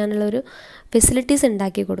ആക്സസ് ചെയ്യാനുള്ളൊരു ഫെസിലിറ്റീസ്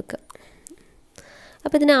ഉണ്ടാക്കി കൊടുക്കുക.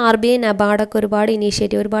 അപ്പോൾ ഇതിന് RBI, നബാർഡൊക്കെ ഒരുപാട്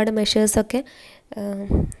ഇനീഷ്യേറ്റീവ്, ഒരുപാട് മെഷേഴ്സൊക്കെ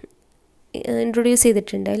ഇൻട്രൊഡ്യൂസ്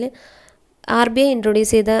ചെയ്തിട്ടുണ്ട്. അതിൽ RBI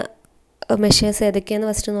ഇൻട്രൊഡ്യൂസ് ചെയ്ത മെഷേഴ്സ് ഏതൊക്കെയാണെന്ന്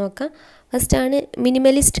ഫസ്റ്റ് നോക്കാം. ഫസ്റ്റാണ്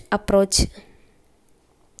മിനിമലിസ്റ്റ് അപ്രോച്ച്.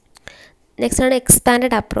 നെക്സ്റ്റ് ആണ്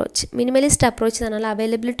എക്സ്പാൻഡഡ് അപ്രോച്ച്. മിനിമലിസ്റ്റ് അപ്രോച്ച് എന്ന് പറഞ്ഞാൽ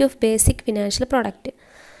availability of basic financial product.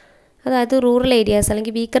 അതായത് റൂറൽ ഏരിയാസ്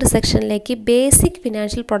അല്ലെങ്കിൽ വീക്കർ സെക്ഷനിലേക്ക് ബേസിക്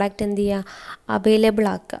ഫിനാൻഷ്യൽ പ്രൊഡക്റ്റ് എന്ത് ചെയ്യുക, അവൈലബിൾ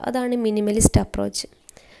ആക്കുക. അതാണ് minimalist approach.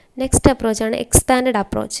 Next അപ്രോച്ചാണ് expanded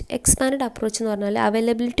approach. Expanded approach എന്ന് പറഞ്ഞാൽ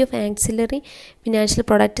availability of axillary financial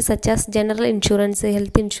product such as general insurance,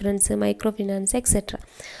 health insurance, micro finance etcetera.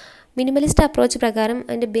 Minimalist approach പ്രകാരം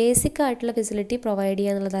അതിൻ്റെ ബേസിക് ആയിട്ടുള്ള ഫെസിലിറ്റി പ്രൊവൈഡ്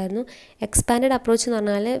ചെയ്യുക എന്നുള്ളതായിരുന്നു. എക്സ്പാൻഡഡ് അപ്രോച്ച് എന്ന്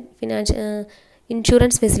പറഞ്ഞാൽ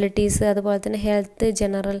ഇൻഷുറൻസ് ഫെസിലിറ്റീസ്, അതുപോലെ തന്നെ ഹെൽത്ത്,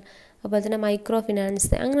 ജനറൽ, അതുപോലെ തന്നെ മൈക്രോ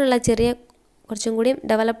ഫിനാൻസ്, അങ്ങനെയുള്ള കുറച്ചും കൂടി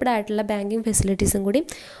ഡെവലപ്ഡ് ആയിട്ടുള്ള ബാങ്കിങ് ഫെസിലിറ്റീസും കൂടി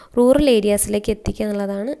റൂറൽ ഏരിയാസിലേക്ക് എത്തിക്കുക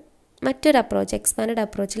എന്നുള്ളതാണ് മറ്റൊരു അപ്രോച്ച് എക്സ്പാൻഡഡ്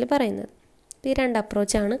അപ്രോച്ചിൽ പറയുന്നത്. ഈ രണ്ട്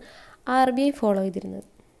അപ്രോച്ചാണ് RBI ഫോളോ ചെയ്തിരുന്നത്.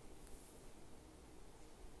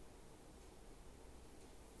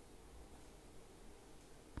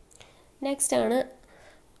 നെക്സ്റ്റ് ആണ്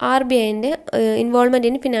RBIൻ്റെ ഇൻവോൾവ്മെൻറ്റ്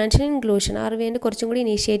ഇൻ ഫിനാൻഷ്യൽ ഇൻക്ലൂഷൻ. RBIൻ്റെ കുറച്ചും കൂടി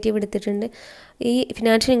ഇനീഷ്യേറ്റീവ് എടുത്തിട്ടുണ്ട്. ഈ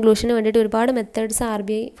ഫിനാൻഷ്യൽ ഇൻക്ലൂഷന് വേണ്ടിയിട്ട് ഒരുപാട് മെത്തേഡ്സ്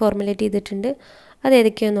RBI ഫോർമുലേറ്റ് ചെയ്തിട്ടുണ്ട്. അത്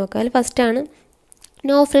ഏതൊക്കെയാണെന്ന് നോക്കാം. അതിൽ ഫസ്റ്റാണ്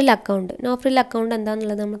no frill account. No frill account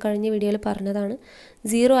എന്താണെന്നുള്ളത് നമ്മൾ കഴിഞ്ഞ വീഡിയോയിൽ പറഞ്ഞതാണ്.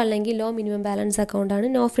 0 അല്ലെങ്കിൽ law minimum balance അക്കൗണ്ടാണ്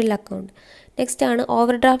no frill account. Next ആണ്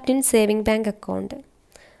over draft in saving bank account.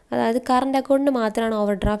 അതായത് കറണ്ട് അക്കൗണ്ടിന് മാത്രമാണ്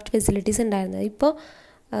ഓവർ ഡ്രാഫ്റ്റ് ഫെസിലിറ്റീസ് ഉണ്ടായിരുന്നത്. ഇപ്പോൾ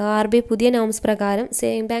RBI പുതിയ നോംസ് പ്രകാരം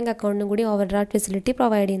സേവിങ് ബാങ്ക് അക്കൗണ്ടിനും കൂടി ഓവർ ഡ്രാഫ്റ്റ് ഫെസിലിറ്റി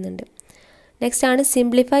പ്രൊവൈഡ് ചെയ്യുന്നുണ്ട്. നെക്സ്റ്റ് ആണ്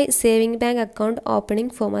simplify saving bank account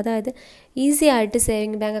opening form. അതായത് ഈസി ആയിട്ട്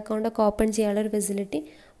സേവിങ് ബാങ്ക് അക്കൗണ്ടൊക്കെ ഓപ്പൺ ചെയ്യാനുള്ള ഒരു ഫെസിലിറ്റി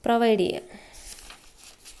പ്രൊവൈഡ് ചെയ്യുക.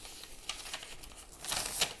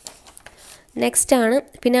 നെക്സ്റ്റ് ആണ്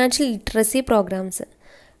ഫിനാൻഷ്യൽ ലിറ്ററസി പ്രോഗ്രാംസ്.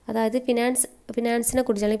 അതായത് ഫിനാൻസിനെ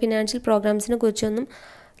കുറിച്ച് അല്ലെങ്കിൽ ഫിനാൻഷ്യൽ പ്രോഗ്രാംസിനെ കുറിച്ചൊന്നും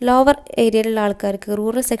ലോവർ ഏരിയയിലുള്ള ആൾക്കാർക്ക്,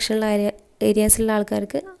 റൂറൽ സെക്ഷനിലുള്ള ഏരിയാസിലുള്ള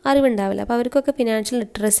ആൾക്കാർക്ക് അറിവുണ്ടാവില്ല. അപ്പോൾ അവർക്കൊക്കെ ഫിനാൻഷ്യൽ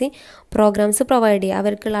ലിറ്ററസി പ്രോഗ്രാംസ് പ്രൊവൈഡ് ചെയ്യുക,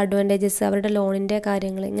 അവർക്കുള്ള അഡ്വാൻറ്റേജസ്, അവരുടെ ലോണിൻ്റെ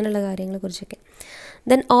കാര്യങ്ങൾ, ഇങ്ങനെയുള്ള കാര്യങ്ങളെക്കുറിച്ചൊക്കെ.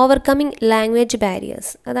 Then overcoming language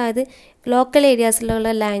barriers. അതായത് ലോക്കൽ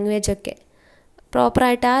ഏരിയാസിലുള്ള ലാംഗ്വേജൊക്കെ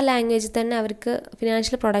പ്രോപ്പറായിട്ട് ആ ലാംഗ്വേജിൽ തന്നെ അവർക്ക്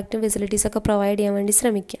ഫിനാൻഷ്യൽ പ്രൊഡക്റ്റും ഫെസിലിറ്റീസൊക്കെ പ്രൊവൈഡ് ചെയ്യാൻ വേണ്ടി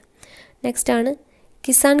ശ്രമിക്കുക. നെക്സ്റ്റ് ആണ്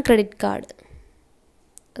കിസാൻ ക്രെഡിറ്റ് കാർഡ്.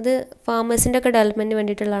 അത് ഫാമേഴ്സിൻ്റെ ഒക്കെ ഡെവലപ്മെൻറ്റിന്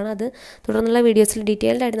വേണ്ടിയിട്ടുള്ളതാണ്. അത് തുടർന്നുള്ള വീഡിയോസിൽ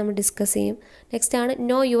ഡീറ്റെയിൽഡ് ആയിട്ട് നമ്മൾ ഡിസ്കസ് ചെയ്യും. നെക്സ്റ്റ് ആണ്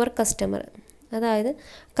നോ യുവർ കസ്റ്റമർ. അതായത്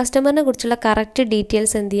കസ്റ്റമറിനെ കുറിച്ചുള്ള കറക്റ്റ്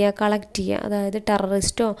ഡീറ്റെയിൽസ് എന്ത് ചെയ്യുക, കളക്ട് ചെയ്യുക. അതായത്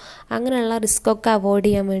ടെററിസ്റ്റോ അങ്ങനെയുള്ള റിസ്ക്കൊക്കെ അവോയ്ഡ്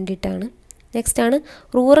ചെയ്യാൻ വേണ്ടിയിട്ടാണ്. നെക്സ്റ്റ് ആണ്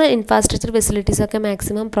റൂറൽ ഇൻഫ്രാസ്ട്രക്ചർ ഫെസിലിറ്റീസൊക്കെ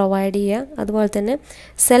മാക്സിമം പ്രൊവൈഡ് ചെയ്യുക. അതുപോലെ തന്നെ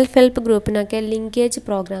self help ഗ്രൂപ്പിനൊക്കെ linkage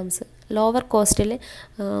programmes, lower കോസ്റ്റിൽ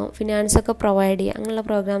ഫിനാൻസൊക്കെ provide ചെയ്യുക. അങ്ങനെയുള്ള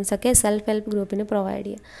പ്രോഗ്രാംസൊക്കെ സെൽഫ് ഹെൽപ്പ് ഗ്രൂപ്പിന് പ്രൊവൈഡ്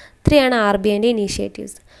ചെയ്യുക. 3 ആണ് RBIൻ്റെ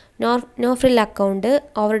initiatives. No frill account,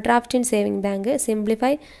 over draft in saving bank,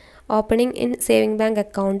 simplify opening in saving bank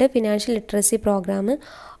account, financial literacy programme,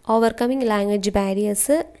 overcoming language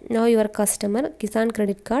barriers, no your customer, Kisan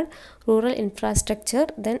credit card, rural infrastructure,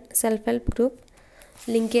 then self help group,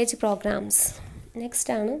 linkage programmes.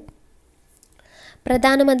 Next ആണ്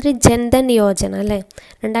പ്രധാനമന്ത്രി ജൻധൻ യോജന അല്ലേ.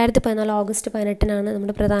 2014 August 18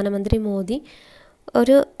 നമ്മുടെ പ്രധാനമന്ത്രി മോദി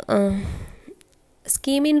ഒരു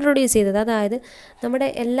scheme introduce ചെയ്തത്. അതായത് നമ്മുടെ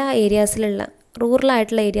എല്ലാ ഏരിയാസിലുള്ള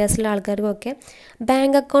റൂറലായിട്ടുള്ള ഏരിയാസിലെ ആൾക്കാർക്കൊക്കെ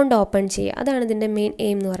ബാങ്ക് അക്കൗണ്ട് ഓപ്പൺ ചെയ്യുക. അതാണ് ഇതിൻ്റെ മെയിൻ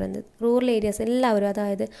എയിം എന്ന് പറയുന്നത്. റൂറൽ ഏരിയാസ് എല്ലാവരും,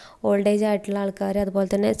 അതായത് ഓൾഡ് ഏജ് ആയിട്ടുള്ള ആൾക്കാർ, അതുപോലെ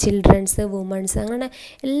തന്നെ ചിൽഡ്രൻസ്, വുമൺസ്, അങ്ങനെ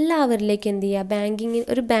എല്ലാവരിലേക്കും എന്ത് ചെയ്യുക,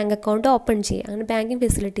 ഒരു ബാങ്ക് അക്കൗണ്ട് ഓപ്പൺ ചെയ്യുക. അങ്ങനെ ബാങ്കിങ്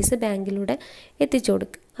ഫെസിലിറ്റീസ് ബാങ്കിലൂടെ എത്തിച്ചു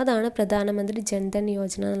കൊടുക്കുക. അതാണ് പ്രധാനമന്ത്രി ജൻധൻ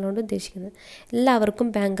യോജന എന്നുകൊണ്ട് ഉദ്ദേശിക്കുന്നത്. എല്ലാവർക്കും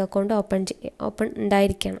ബാങ്ക് അക്കൗണ്ട് ഓപ്പൺ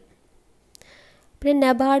ഉണ്ടായിരിക്കണം. പിന്നെ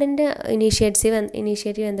നബാർഡിൻ്റെ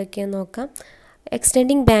ഇനീഷ്യേറ്റീവ് എന്തൊക്കെയാണെന്ന് നോക്കാം.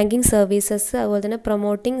 എക്സ്റ്റെൻഡിങ് ബാങ്കിങ് സർവീസസ്, അതുപോലെ തന്നെ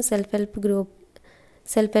promoting self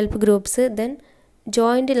help groups, then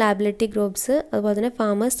joint liability groups, അതുപോലെ തന്നെ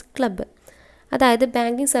ഫാമേഴ്സ് ക്ലബ്ബ്. അതായത്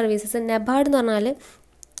ബാങ്കിങ് സർവീസസ് നബാർഡ് എന്ന് പറഞ്ഞാൽ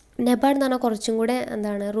കുറച്ചും കൂടെ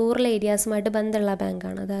റൂറൽ ഏരിയാസുമായിട്ട് ബന്ധമുള്ള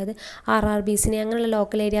ബാങ്കാണ്. അതായത് RRBസിനെ അങ്ങനെയുള്ള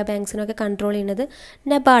ലോക്കൽ ഏരിയ ബാങ്ക്സിനൊക്കെ കൺട്രോൾ ചെയ്യുന്നത്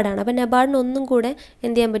നബാർഡാണ്. അപ്പോൾ നബാർഡിന് ഒന്നും കൂടെ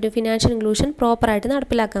എന്ത് ചെയ്യാൻ പറ്റും, ഫിനാൻഷ്യൽ ഇൻക്ലൂഷൻ പ്രോപ്പറായിട്ട്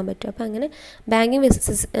നടപ്പിലാക്കാൻ പറ്റും. അപ്പോൾ അങ്ങനെ ബാങ്കിങ്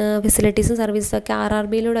ഫെസിലിറ്റീസും സർവീസസൊക്കെ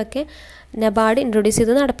RRBയിലൂടെയൊക്കെ നബാർഡ് ഇൻട്രൊഡ്യൂസ്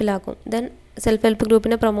ചെയ്ത് നടപ്പിലാക്കും. ദെൻ സെൽഫ് ഹെൽപ്പ്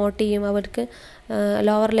ഗ്രൂപ്പിനെ പ്രൊമോട്ട് ചെയ്യും, അവർക്ക്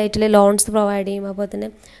ലോവർ റേറ്റിൽ ലോൺസ് പ്രൊവൈഡ് ചെയ്യും. അതുപോലെ തന്നെ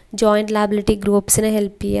ജോയിൻറ്റ് ലയബിലിറ്റി ഗ്രൂപ്പ്സിനെ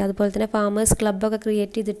ഹെൽപ്പ് ചെയ്യുക. അതുപോലെ തന്നെ ഫാമേഴ്സ് ക്ലബ്ബൊക്കെ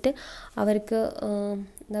ക്രിയേറ്റ് ചെയ്തിട്ട് അവർക്ക്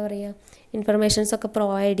ഇൻഫർമേഷൻസൊക്കെ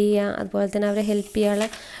പ്രൊവൈഡ് ചെയ്യുക. അതുപോലെ തന്നെ അവരെ ഹെൽപ്പ് ചെയ്യാനുള്ള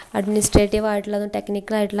അഡ്മിനിസ്ട്രേറ്റീവ് ആയിട്ടുള്ളതും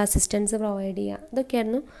ടെക്നിക്കലായിട്ടുള്ള അസിസ്റ്റൻസ് പ്രൊവൈഡ് ചെയ്യുക.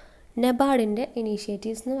 ഇതൊക്കെയായിരുന്നു നബാർഡിൻ്റെ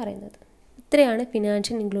ഇനീഷ്യേറ്റീവ്സ് എന്ന് പറയുന്നത്. ഇത്രയാണ്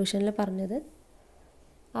ഫിനാൻഷ്യൽ ഇൻക്ലൂഷനിൽ പറഞ്ഞത്.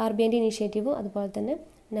 RBIൻ്റെ ഇനീഷ്യേറ്റീവും അതുപോലെ തന്നെ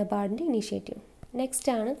നബാർഡിൻ്റെ ഇനീഷ്യേറ്റീവും. നെക്സ്റ്റ്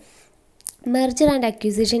ആണ് merger and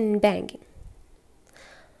acquisition in banking.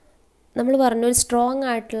 നമ്മൾ പറഞ്ഞു, ഒരു സ്ട്രോങ്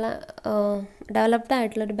ആയിട്ടുള്ള ഡെവലപ്ഡ്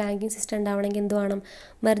ആയിട്ടുള്ള ഒരു ബാങ്കിങ് സിസ്റ്റം ഉണ്ടാവണമെങ്കിൽ എന്ത് വേണം,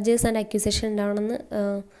 മെർജേഴ്സ് ആൻഡ് അക്വിസിഷൻ ഉണ്ടാവണമെന്ന്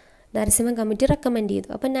നരസിംഹം കമ്മിറ്റി റെക്കമെൻഡ് ചെയ്തു.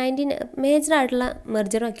 അപ്പോൾ മേജർ ആയിട്ടുള്ള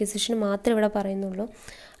മെർജറും അക്വിസിഷനും മാത്രമേ ഇവിടെ പറയുന്നുള്ളൂ.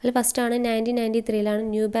 അതിൽ ഫസ്റ്റാണ് 1993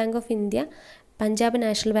 new bank of India Punjab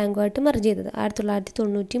national ബാങ്കുമായിട്ട് merge ചെയ്തത്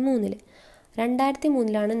 1993.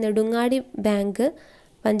 2003 Nedungadi bank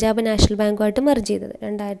Punjab national ബാങ്കുമായിട്ട് merge ചെയ്തത്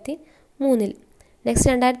 2003. Next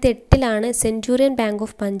 2008 centurion bank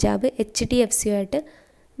of Punjab HDFCയുമായിട്ട്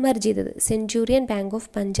merge ചെയ്തത്. Centurion bank of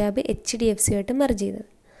Punjab HDFCയുമായിട്ട് merge ചെയ്തത്.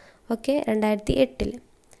 ഓക്കെ, 2008.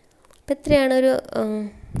 അപ്പോൾ ഇത്രയാണ് ഒരു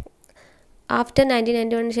ആഫ്റ്റർ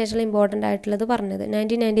 1991 ശേഷമുള്ള ഇമ്പോർട്ടൻ്റ് ആയിട്ടുള്ളത് പറഞ്ഞത്.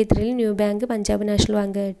 1993 new bank Punjab national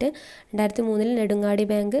ബാങ്കുമായിട്ട്, 2003 Nedungadi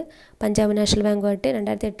bank Punjab national ബാങ്കുമായിട്ട്,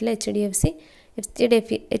 2008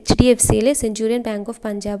 HDFCയിൽ centurion bank of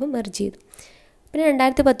Punjab merge ചെയ്തു. പിന്നെ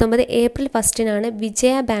 2019 ഏപ്രിൽ 1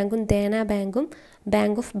 വിജയ ബാങ്കും ദേന ബാങ്കും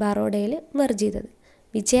ബാങ്ക് ഓഫ് ബറോഡയിൽ മെർജ് ചെയ്തത്.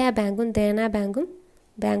 വിജയ ബാങ്കും ദേന ബാങ്കും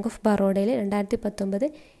ബാങ്ക് ഓഫ് ബറോഡയിൽ 2019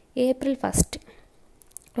 ഏപ്രിൽ 1.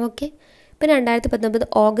 ഓക്കെ, പിന്നെ 2019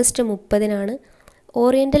 August 30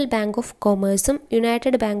 oriental bank of കൊമേഴ്സും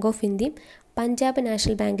United bank of ഇന്ത്യയും പഞ്ചാബ്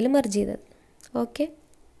നാഷണൽ ബാങ്കിൽ മെർജ് ചെയ്തത്. ഓക്കെ,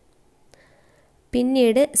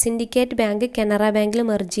 പിന്നീട് സിൻഡിക്കേറ്റ് ബാങ്ക് കനറ ബാങ്കിൽ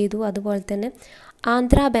മെർജ് ചെയ്തു. അതുപോലെ തന്നെ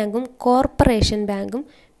ആന്ധ്ര ബാങ്കും കോർപ്പറേഷൻ ബാങ്കും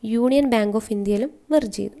യൂണിയൻ ബാങ്ക് ഓഫ് ഇന്ത്യയിലും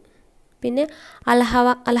മെർജ് ചെയ്തു. പിന്നെ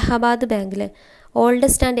അലഹബാദ് ബാങ്കിൽ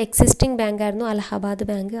oldest and existing ബാങ്കായിരുന്നു Allahabad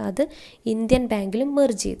bank, അത് ഇന്ത്യൻ ബാങ്കിലും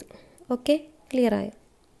മെർജ് ചെയ്തു. ഓക്കെ, ക്ലിയർ ആയോ?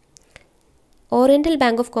 Oriental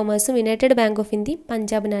bank of കൊമേഴ്സും United bank of ഇന്ത്യയും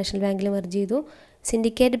പഞ്ചാബ് നാഷണൽ ബാങ്കിൽ മെർജ് ചെയ്തു.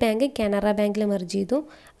 സിൻഡിക്കേറ്റ് ബാങ്ക് കാനറ ബാങ്കിൽ മെർജ് ചെയ്തു.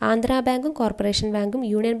 ആന്ധ്ര ബാങ്കും കോർപ്പറേഷൻ ബാങ്കും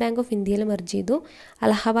യൂണിയൻ ബാങ്ക് ഓഫ് ഇന്ത്യയിൽ മെർജ് ചെയ്തു.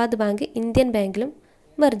 അലഹബാദ് ബാങ്ക് ഇന്ത്യൻ ബാങ്കിലും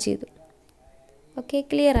മെർജ് ചെയ്തു. ഓക്കെ,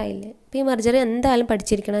 ക്ലിയർ ആയില്ലേ? അപ്പോൾ ഈ മെർജർ എന്തായാലും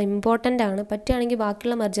പഠിച്ചിരിക്കണം, ഇമ്പോർട്ടൻ്റ് ആണ്. പറ്റുകയാണെങ്കിൽ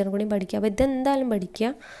ബാക്കിയുള്ള മെർജറും കൂടി പഠിക്കുക. അപ്പോൾ ഇതെന്തായാലും പഠിക്കുക.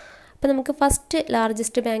 അപ്പോൾ നമുക്ക് ഫസ്റ്റ്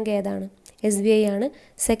ലാർജസ്റ്റ് ബാങ്ക് ഏതാണ്? SBI ആണ്.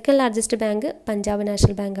 Second largest bank Punjab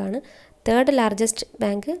national ബാങ്കാണ്. Third largest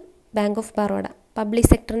bank bank of Baroda. Public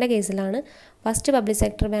സെക്ടറിൻ്റെ കേസിലാണ്. First public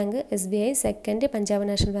sector bank SBI, second Punjab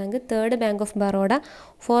national bank, third bank of Baroda,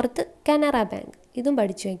 fourth Canara bank. ഇതും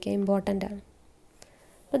പഠിച്ചു വയ്ക്കുക, ഇമ്പോർട്ടൻ്റ് ആണ്.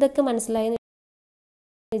 അപ്പോൾ ഇതൊക്കെ മനസ്സിലായി.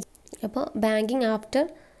 അപ്പോൾ banking after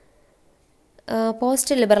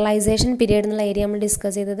post liberalisation period എന്നുള്ള ഏരിയ നമ്മൾ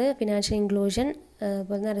ഡിസ്കസ് ചെയ്തത്. ഫിനാൻഷ്യൽ ഇൻക്ലൂഷൻ,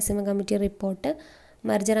 അതുപോലെ Narasimha committee report,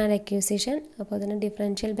 merger and acquisition, അതുപോലെ തന്നെ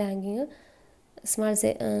ഡിഫറൻഷ്യൽ ബാങ്കിങ്,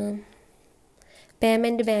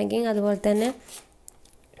 പേയ്മെൻറ്റ് ബാങ്കിങ്, അതുപോലെ തന്നെ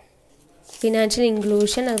ഫിനാൻഷ്യൽ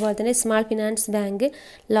ഇൻക്ലൂഷൻ, അതുപോലെ തന്നെ small finance bank,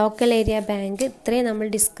 local area bank, ഇത്രയും നമ്മൾ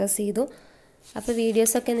ഡിസ്കസ് ചെയ്തു. അപ്പോൾ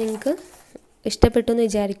വീഡിയോസൊക്കെ നിങ്ങൾക്ക് ഇഷ്ടപ്പെട്ടു എന്ന്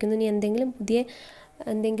വിചാരിക്കുന്നു. ഇനി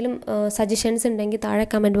എന്തെങ്കിലും സജഷൻസ് ഉണ്ടെങ്കിൽ താഴെ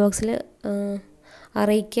കമൻറ്റ് ബോക്സിൽ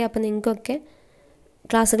അറിയിക്കുക. അപ്പോൾ നിങ്ങൾക്കൊക്കെ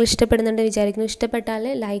ക്ലാസ്സുകൾ ഇഷ്ടപ്പെടുന്നുണ്ട് വിചാരിക്കുന്നു. ഇഷ്ടപ്പെട്ടാൽ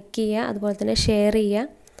ലൈക്ക് ചെയ്യുക, അതുപോലെ തന്നെ ഷെയർ ചെയ്യുക.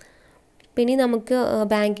 പിന്നെ നമുക്ക്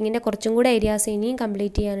ബാങ്കിങ്ങിൻ്റെ കുറച്ചും കൂടെ ഏരിയാസ് ഇനിയും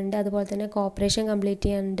കംപ്ലീറ്റ് ചെയ്യാനുണ്ട്. അതുപോലെ തന്നെ കോപ്പറേഷൻ കംപ്ലീറ്റ്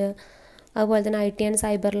ചെയ്യാനുണ്ട്. അതുപോലെ തന്നെ IT ആൻഡ്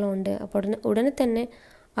സൈബർ ലോ ഉണ്ട്. അപ്പോൾ ഉടനെ തന്നെ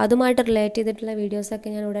അതുമായിട്ട് റിലേറ്റ് ചെയ്തിട്ടുള്ള വീഡിയോസൊക്കെ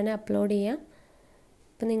ഞാൻ ഉടനെ അപ്ലോഡ് ചെയ്യാം.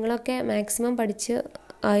 അപ്പോൾ നിങ്ങളൊക്കെ മാക്സിമം പഠിച്ച്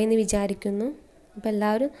ആയെന്ന് വിചാരിക്കുന്നു. അപ്പോൾ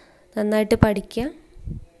എല്ലാവരും നന്നായിട്ട് പഠിക്കുക.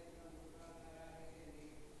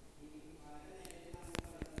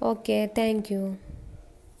 Okay, thank you.